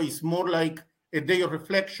 It's more like a day of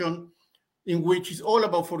reflection, in which is all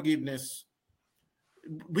about forgiveness.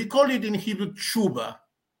 We call it in Hebrew tshuva.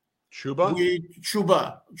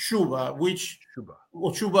 Tshuva,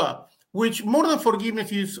 which more than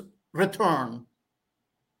forgiveness is return.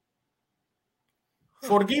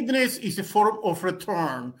 Forgiveness is a form of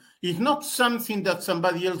return. It's not something that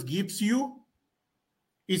somebody else gives you.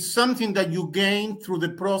 It's something that you gain through the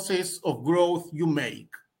process of growth you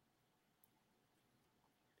make.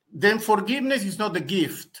 Then forgiveness is not a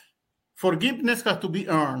gift. Forgiveness has to be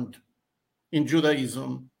earned in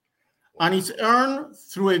Judaism. And it's earned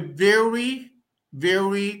through a very,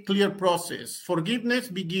 very clear process. Forgiveness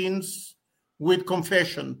begins with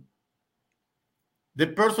confession. the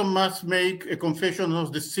person must make a confession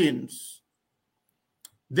of the sins.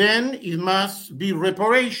 Then it must be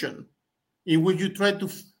reparation, in which you try to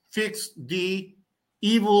fix the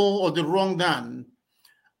evil or the wrong done.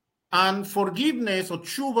 And forgiveness or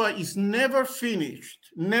tshuva is never finished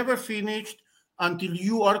until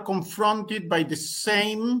you are confronted by the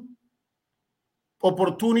same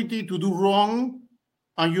opportunity to do wrong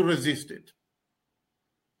and you resist it.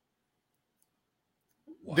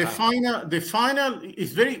 Wow. The final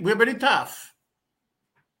is we're very tough.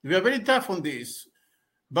 We are very tough on this,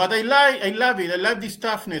 but I love it. I love this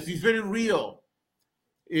toughness. It's very real.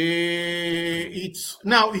 It's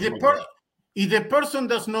now if the person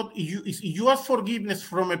does not, if you ask forgiveness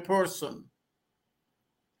from a person,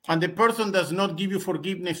 and the person does not give you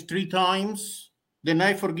forgiveness 3 times,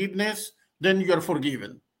 deny forgiveness, then you are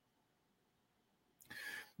forgiven.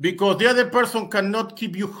 Because the other person cannot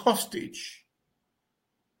keep you hostage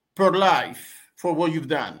for life for what you've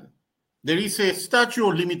done. There is a statute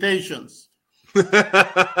of limitations. I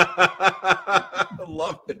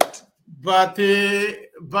love it. But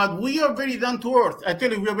we are very down to earth. I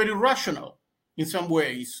tell you, we are very rational in some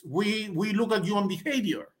ways. We look at human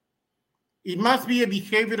behavior. It must be a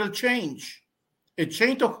behavioral change, a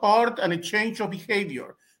change of heart and a change of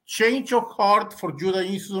behavior. Change of heart for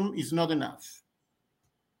Judaism is not enough.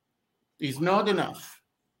 It's not enough.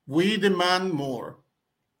 We demand more.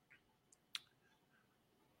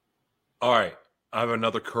 All right, I have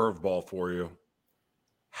another curveball for you.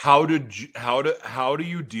 How do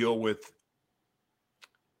you deal with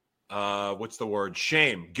what's the word?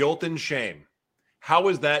 Shame, guilt and shame. How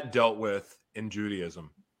is that dealt with in Judaism?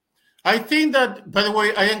 I think that, by the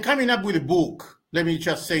way, I am coming up with a book. Let me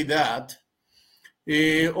just say that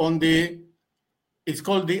it's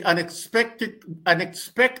called The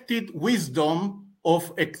Unexpected Wisdom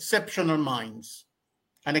of Exceptional Minds.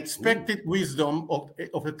 Unexpected Wisdom of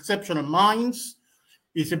Exceptional Minds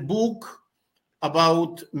is a book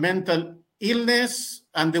about mental illness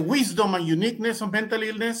and the wisdom and uniqueness of mental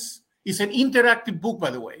illness. It's an interactive book, by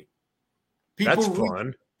the way. That's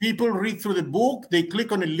fun. People read through the book, they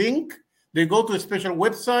click on a link, they go to a special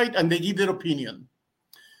website, and they give their opinion.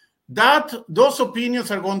 Those opinions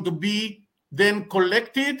are going to be then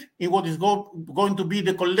collected in what is going to be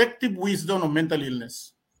the collective wisdom of mental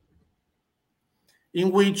illness,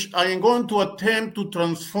 in which I am going to attempt to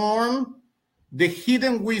transform the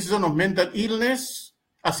hidden wisdom of mental illness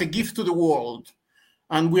as a gift to the world.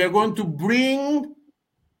 And we are going to bring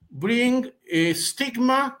a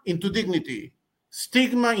stigma into dignity,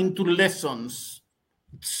 stigma into lessons,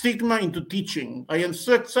 stigma into teaching. I am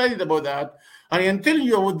so excited about that. I am telling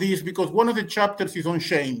you about this because one of the chapters is on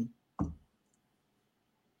shame.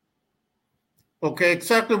 Okay,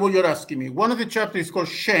 exactly what you're asking me. One of the chapters is called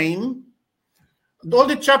shame. All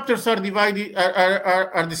the chapters are divided,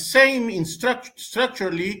 are the same in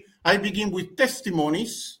structurally. I begin with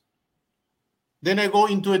testimonies. Then I go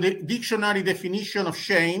into a dictionary definition of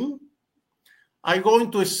shame. I go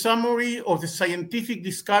into a summary of the scientific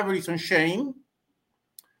discoveries on shame.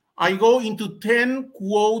 I go into 10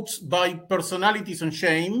 quotes by personalities on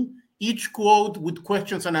shame, each quote with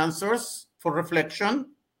questions and answers for reflection.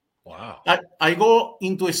 Wow. I go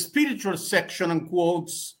into a spiritual section and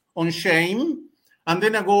quotes on shame, and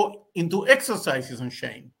then I go into exercises on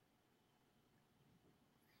shame.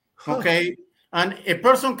 Okay? And a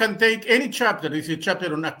person can take any chapter. There's a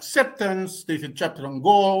chapter on acceptance, there's a chapter on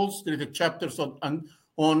goals, there's a chapter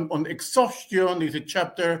on exhaustion, there's a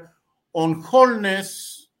chapter on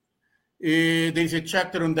wholeness, there's a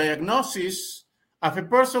chapter on diagnosis. If a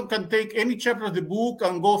person can take any chapter of the book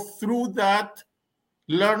and go through that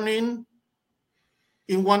learning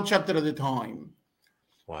in one chapter at a time.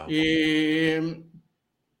 Wow.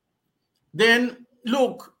 Then,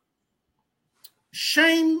 look,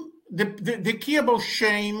 shame, the key about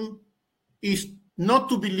shame is not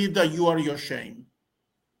to believe that you are your shame.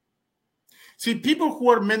 See, people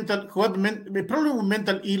who have the problem with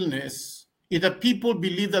mental illness is that people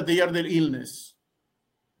believe that they are their illness.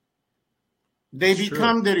 They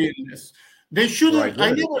become their illness. They shouldn't.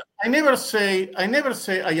 Right. I never say I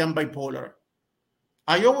am bipolar.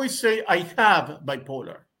 I always say I have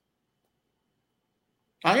bipolar.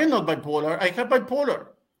 I am not bipolar. I have bipolar.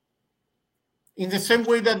 In the same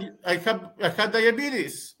way that I have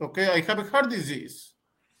diabetes. Okay, I have a heart disease.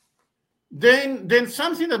 Then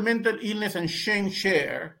something that mental illness and shame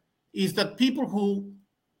share is that people who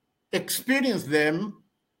experience them,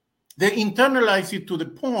 they internalize it to the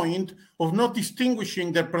point of not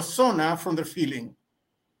distinguishing their persona from their feeling.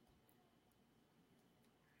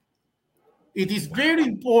 It is very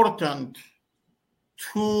important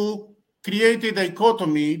to create a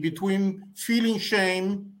dichotomy between feeling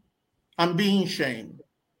shame and being shamed.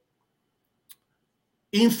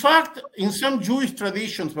 In fact, in some Jewish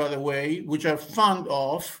traditions, by the way, which I'm fond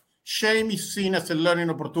of, shame is seen as a learning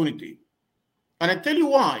opportunity. And I tell you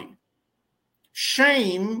why.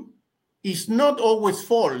 Shame is not always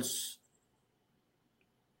false.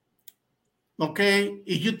 Okay?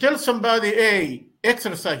 If you tell somebody, hey,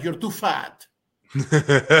 exercise, you're too fat.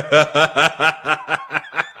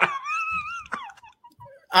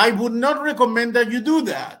 I would not recommend that you do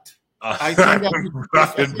that. I think that I'm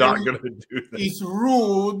not going to do that. It's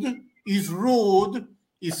rude,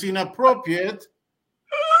 it's inappropriate,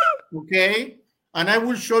 okay? And I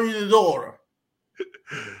will show you the door.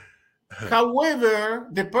 However,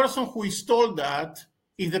 the person who is told that,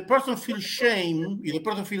 if the person feels shame,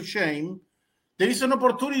 there is an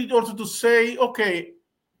opportunity also to say, okay,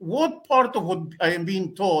 what part of what I am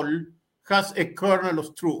being told has a kernel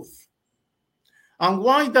of truth? And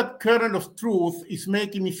why that kernel of truth is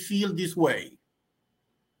making me feel this way?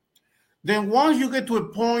 Then once you get to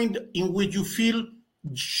a point in which you feel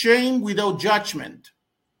shame without judgment,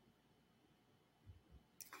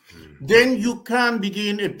 then you can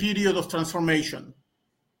begin a period of transformation.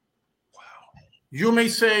 Wow. You may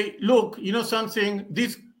say, look, you know something,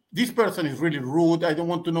 this person is really rude. I don't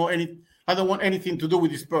want anything to do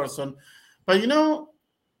with this person. But you know,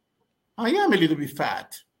 I am a little bit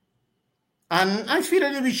fat. And I feel a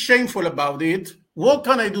little bit shameful about it. What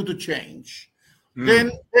can I do to change?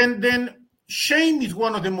 Then shame is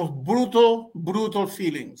one of the most brutal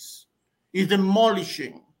feelings. It's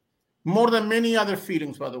demolishing, more than many other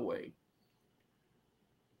feelings, by the way.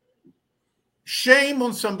 Shame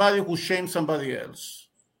on somebody who shames somebody else.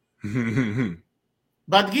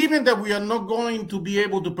 But given that we are not going to be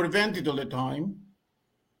able to prevent it all the time,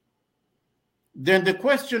 then the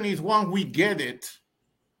question is, once we get it,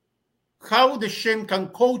 how the shame can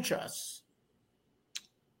coach us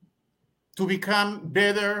to become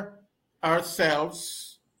better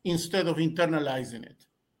ourselves instead of internalizing it.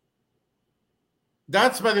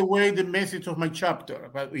 That's, by the way, the message of my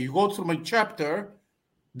chapter. But you go through my chapter,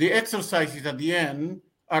 the exercises at the end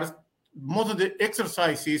most of the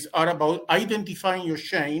exercises are about identifying your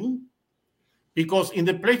shame, because in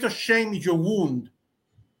the place of shame is your wound.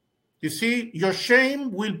 You see, your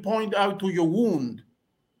shame will point out to your wound.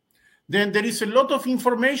 Then there is a lot of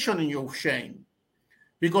information in your shame,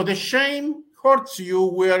 because the shame hurts you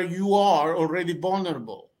where you are already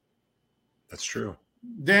vulnerable. That's true.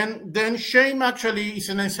 Then shame actually is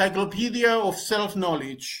an encyclopedia of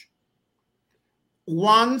self-knowledge.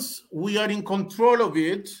 Once we are in control of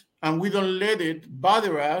it and we don't let it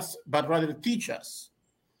bother us, but rather teach us.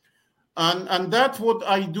 And that's what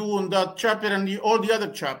I do in that chapter and all the other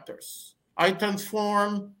chapters. I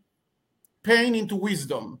transform pain into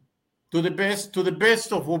wisdom to the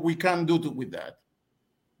best of what we can do with that.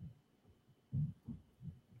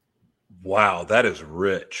 Wow, that is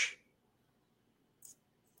rich.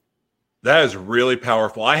 That is really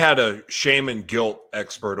powerful. I had a shame and guilt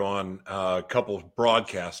expert on a couple of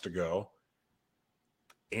broadcasts ago,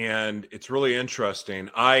 and it's really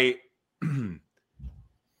interesting. I want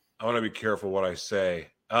to be careful what I say.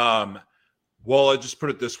 Well, I'll just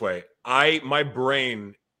put it this way. My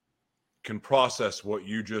brain can process what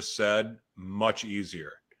you just said much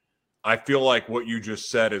easier. I feel like what you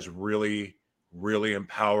just said is really, really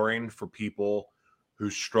empowering for people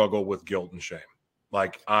who struggle with guilt and shame.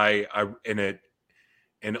 Like and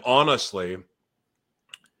honestly,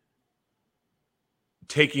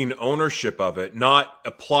 taking ownership of it, not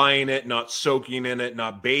applying it, not soaking in it,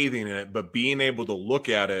 not bathing in it, but being able to look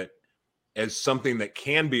at it as something that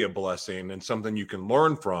can be a blessing and something you can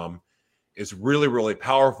learn from is really, really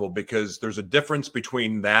powerful, because there's a difference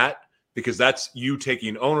between that, because that's you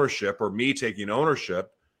taking ownership or me taking ownership.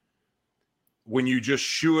 When you just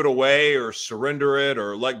shoo it away or surrender it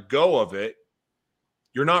or let go of it,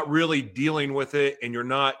 you're not really dealing with it, and you're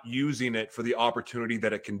not using it for the opportunity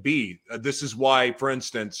that it can be. This is why, for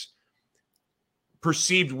instance,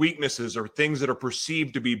 perceived weaknesses or things that are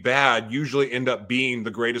perceived to be bad usually end up being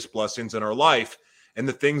the greatest blessings in our life. And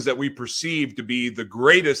the things that we perceive to be the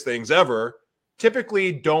greatest things ever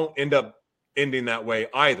typically don't end up ending that way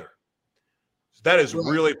either. So that is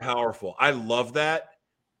really powerful. I love that.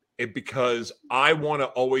 Because I want to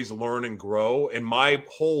always learn and grow. And my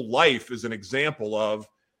whole life is an example of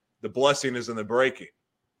the blessing is in the breaking.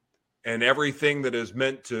 And everything that is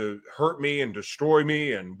meant to hurt me and destroy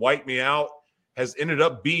me and wipe me out has ended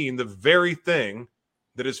up being the very thing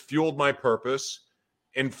that has fueled my purpose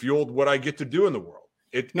and fueled what I get to do in the world.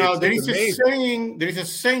 There is a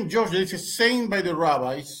saying, George, there is a saying by the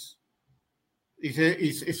rabbis.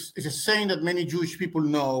 It's a saying that many Jewish people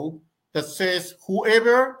know that says,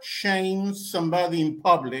 whoever shames somebody in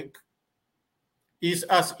public is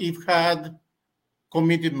as if had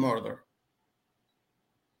committed murder.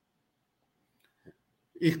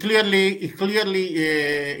 It's clearly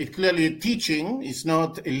a teaching. It's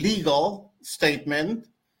not a legal statement,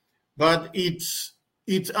 but it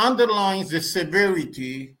underlines the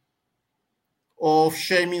severity of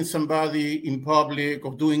shaming somebody in public,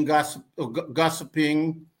 of doing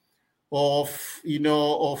gossiping,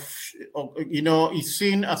 it's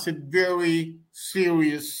seen as a very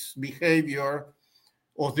serious behavior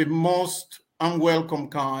of the most unwelcome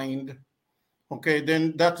kind. Okay,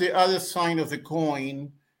 then that's the other side of the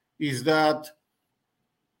coin, is that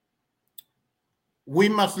we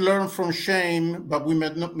must learn from shame, but it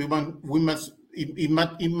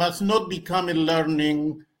must not become a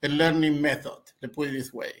learning method. Let's put it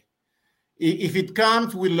this way: if it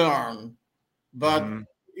comes, we learn, but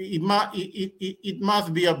it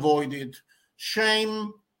must be avoided.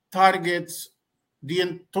 Shame targets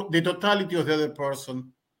the totality of the other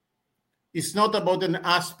person. It's not about an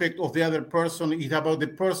aspect of the other person. It's about the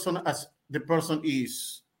person as the person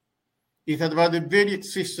is. It's about the very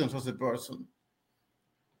existence of the person.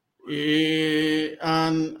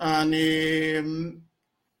 And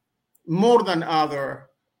more than other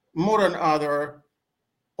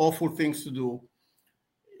awful things to do.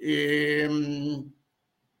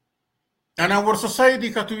 And our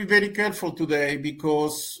society has to be very careful today,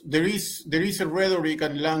 because there is a rhetoric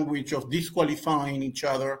and language of disqualifying each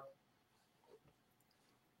other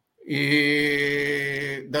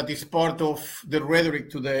that is part of the rhetoric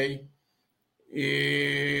today,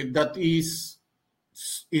 that is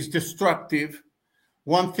destructive.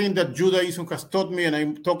 One thing that Judaism has taught me, and I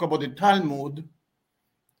talk about the Talmud,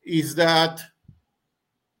 is that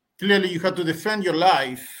clearly you have to defend your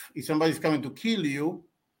life if somebody's coming to kill you,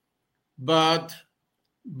 but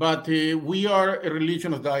we are a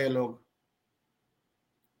religion of dialogue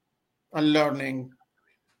and learning.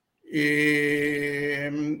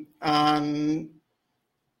 And,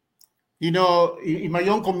 in my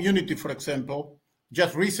own community, for example,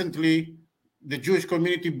 just recently, the Jewish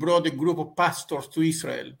community brought a group of pastors to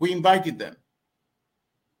Israel. We invited them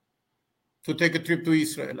to take a trip to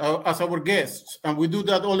Israel as our guests. And we do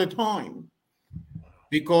that all the time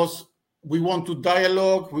because we want to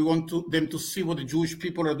dialogue. We want them to see what the Jewish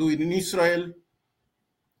people are doing in Israel.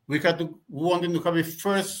 We want them to have a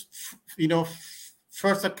first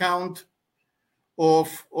account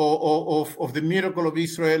of the miracle of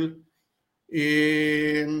Israel.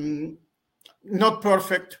 Not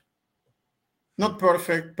perfect,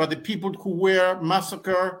 but the people who were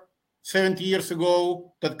massacred 70 years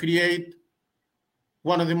ago, that create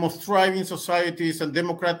one of the most thriving societies and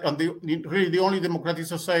really the only democratic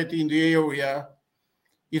society in the area,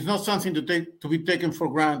 is not something to be taken for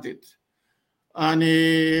granted.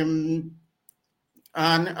 And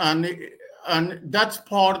that's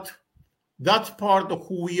part of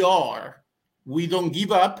who we are. We don't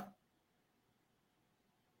give up.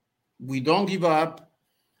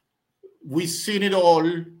 We've seen it all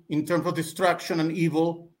in terms of destruction and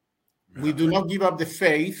evil. We do not give up the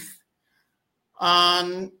faith.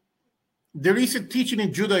 And there is a teaching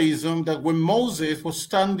in Judaism that when Moses was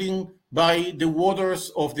standing by the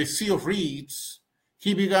waters of the Sea of Reeds,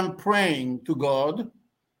 he began praying to God.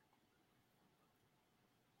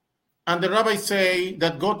 And the rabbis say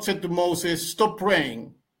that God said to Moses, stop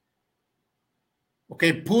praying.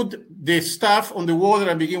 Okay, put the staff on the water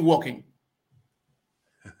and begin walking.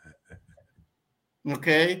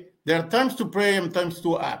 Okay, there are times to pray and times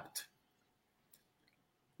to act.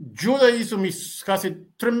 Judaism has a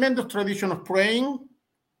tremendous tradition of praying,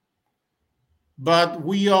 but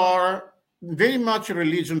we are very much a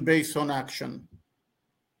religion based on action.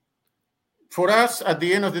 For us, at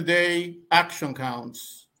the end of the day, action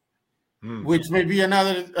counts, which may be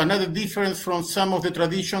another difference from some of the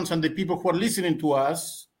traditions and the people who are listening to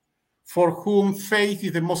us, for whom faith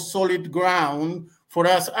is the most solid ground. For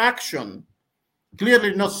us, action.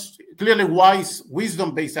 Clearly wise,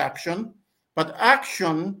 wisdom-based action, but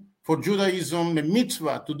action for Judaism, the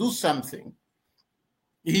mitzvah, to do something,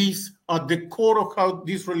 is at the core of how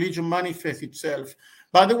this religion manifests itself.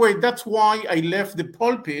 By the way, that's why I left the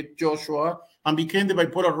pulpit, Joshua, and became the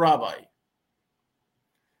bipolar rabbi.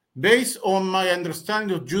 Based on my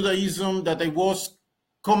understanding of Judaism, that I was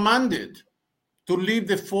commanded to leave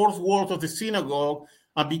the fourth wall of the synagogue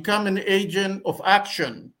and become an agent of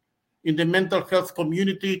action in the mental health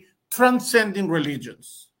community, transcending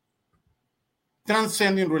religions. And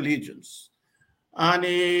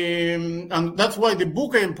that's why the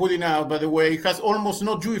book I am putting out, by the way, has almost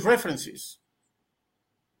no Jewish references.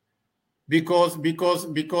 because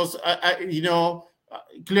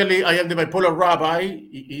clearly I am the bipolar rabbi.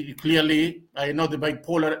 Clearly I am not the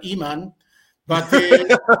bipolar imam, but then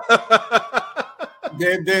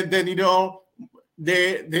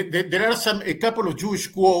there are a couple of Jewish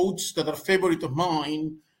quotes that are favorite of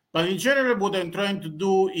mine. But in general, what I'm trying to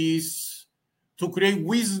do is to create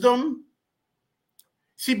wisdom.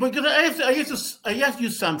 See, because I ask you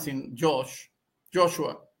something,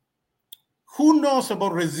 Joshua. Who knows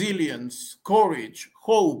about resilience, courage,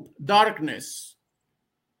 hope, darkness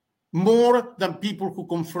more than people who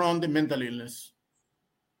confront the mental illness?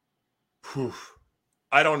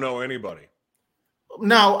 I don't know anybody.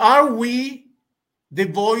 Now, are we the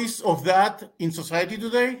voice of that in society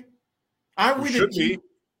today? Are we should be?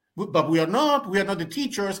 But we are not. We are not the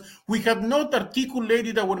teachers. We have not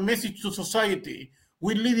articulated our message to society.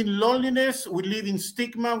 We live in loneliness. We live in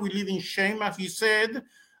stigma. We live in shame, as you said.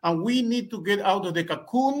 And we need to get out of the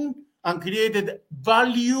cocoon and create a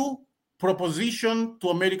value proposition to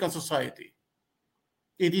American society.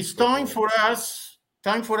 It is time for us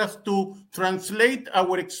to translate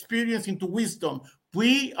our experience into wisdom.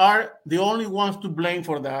 We are the only ones to blame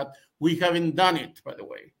for that. We haven't done it, by the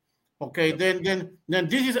way. Okay, then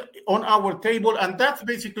this is on our table, and that's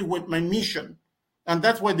basically what my mission. And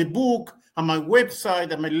that's why the book and my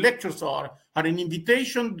website and my lectures are an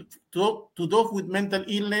invitation to those with mental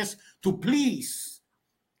illness to please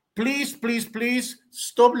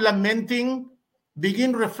stop lamenting,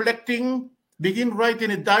 begin reflecting, begin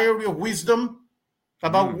writing a diary of wisdom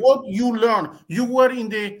about what you learn. You were in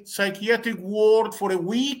the psychiatric ward for a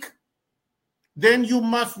week, then you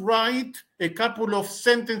must write a couple of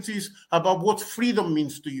sentences about what freedom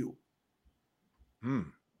means to you.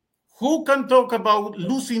 Who can talk about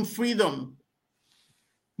losing freedom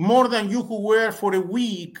more than you who were for a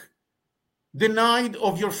week denied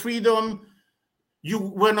of your freedom? You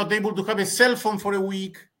were not able to have a cell phone for a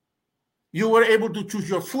week. You were able to choose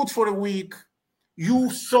your food for a week. You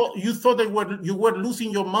thought that you were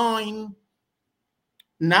losing your mind.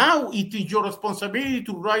 Now it is your responsibility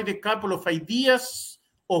to write a couple of ideas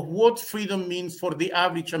of what freedom means for the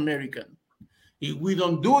average American. If we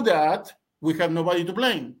don't do that, we have nobody to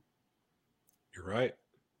blame. You're right.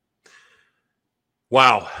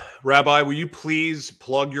 Wow. Rabbi, will you please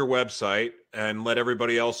plug your website and let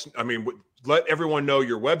everybody else, let everyone know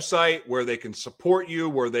your website, where they can support you,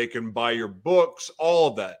 where they can buy your books, all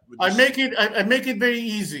of that. I make it very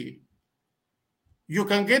easy. You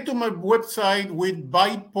can get to my website with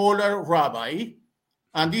Bipolar Rabbi,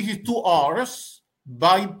 and this is 2 R's,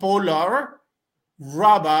 Bipolar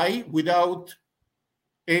Rabbi without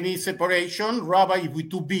any separation, Rabbi with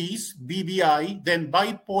 2 B's, BBI, then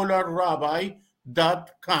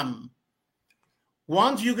bipolarrabbi.com.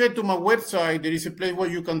 Once you get to my website, there is a place where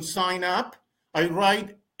you can sign up. I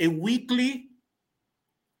write a weekly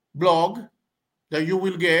blog that you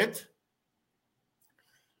will get.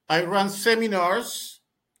 I run seminars,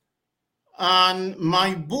 and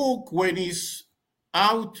my book, when it's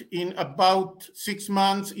out in about 6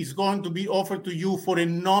 months, is going to be offered to you for a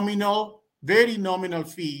nominal, very nominal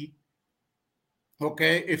fee,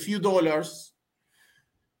 okay, a few dollars,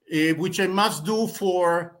 which I must do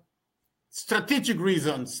for strategic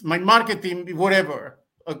reasons, my marketing, whatever,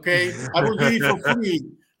 okay? I will do it for free.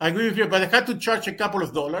 I agree with you, but I had to charge a couple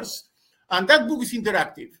of dollars. And that book is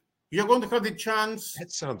interactive. You're going to have the chance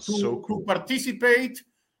to participate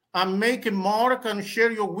and make a mark and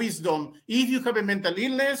share your wisdom. If you have a mental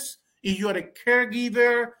illness, if you are a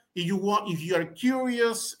caregiver, if you are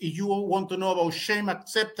curious, if you want to know about shame,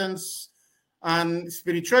 acceptance, and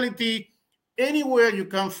spirituality, anywhere you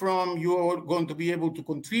come from, you're going to be able to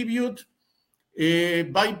contribute.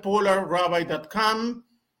 Bipolarrabbi.com.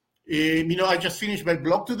 I just finished my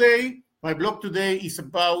blog today. My blog today is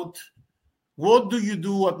about what do you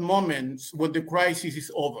do at moments when the crisis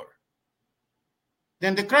is over?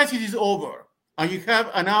 Then the crisis is over, and you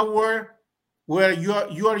have an hour where you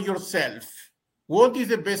are yourself. What is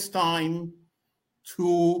the best time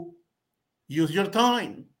to use your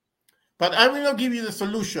time? But I will not give you the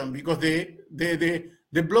solution, because the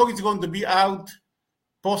blog is going to be out,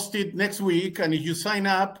 posted next week, and if you sign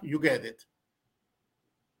up, you get it.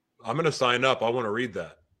 I'm going to sign up. I want to read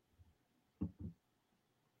that.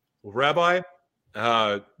 Well, Rabbi,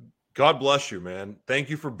 God bless you, man.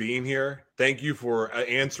 Thank you for being here. Thank you for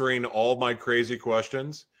answering all my crazy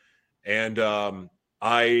questions. And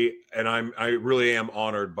I really am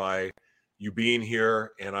honored by you being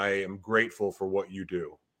here, and I am grateful for what you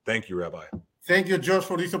do. Thank you, Rabbi. Thank you, Josh,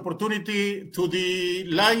 for this opportunity. To the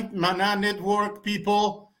Light Mana Network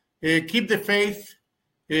people, keep the faith.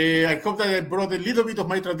 I hope that I brought a little bit of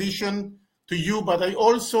my tradition to you, but I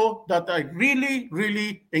also that I really,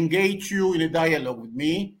 really engage you in a dialogue with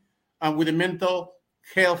me and with the mental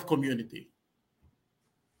health community.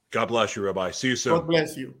 God bless you, Rabbi. See you soon. God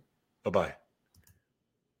bless you. Bye-bye.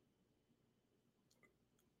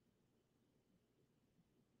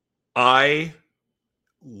 I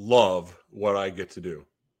love what I get to do.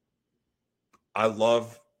 I would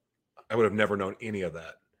have never known any of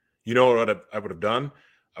that. You know what I would have done?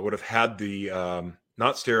 I would have had the,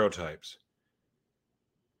 not stereotypes.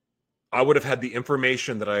 I would have had the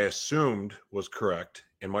information that I assumed was correct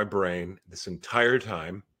in my brain this entire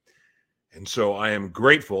time. And so I am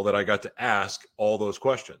grateful that I got to ask all those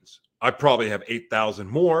questions. I probably have 8,000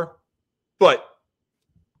 more, but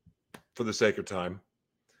for the sake of time,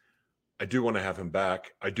 I do want to have him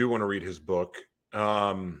back. I do want to read his book.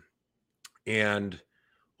 And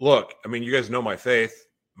look, I mean, you guys know my faith.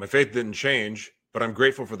 My faith didn't change, but I'm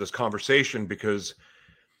grateful for this conversation because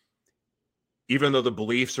even though the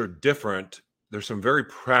beliefs are different, there's some very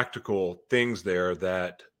practical things there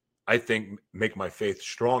that I think make my faith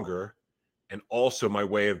stronger, and also my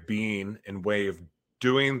way of being and way of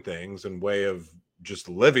doing things and way of just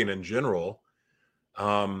living in general.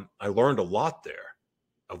 I learned a lot there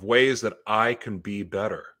of ways that I can be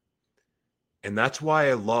better. And that's why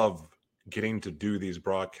I love getting to do these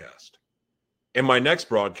broadcasts. And my next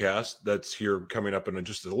broadcast that's here coming up in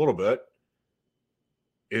just a little bit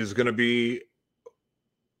is going to be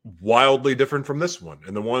wildly different from this one.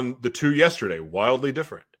 And the two yesterday, wildly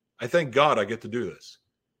different. I thank God I get to do this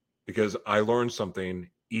because I learn something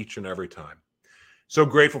each and every time. So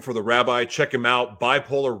grateful for the Rabbi. Check him out,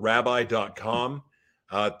 bipolarrabbi.com.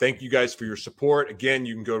 Thank you guys for your support. Again,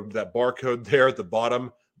 you can go to that barcode there at the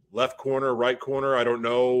bottom, left corner, right corner. I don't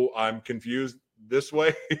know. I'm confused this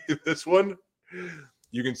way, this one.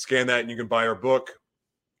 You can scan that and you can buy our book.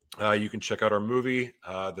 You can check out our movie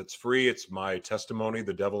that's free. It's my testimony,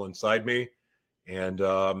 The Devil Inside Me. And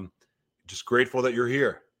just grateful that you're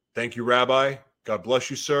here. Thank you, Rabbi. God bless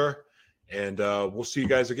you, sir. And we'll see you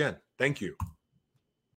guys again. Thank you.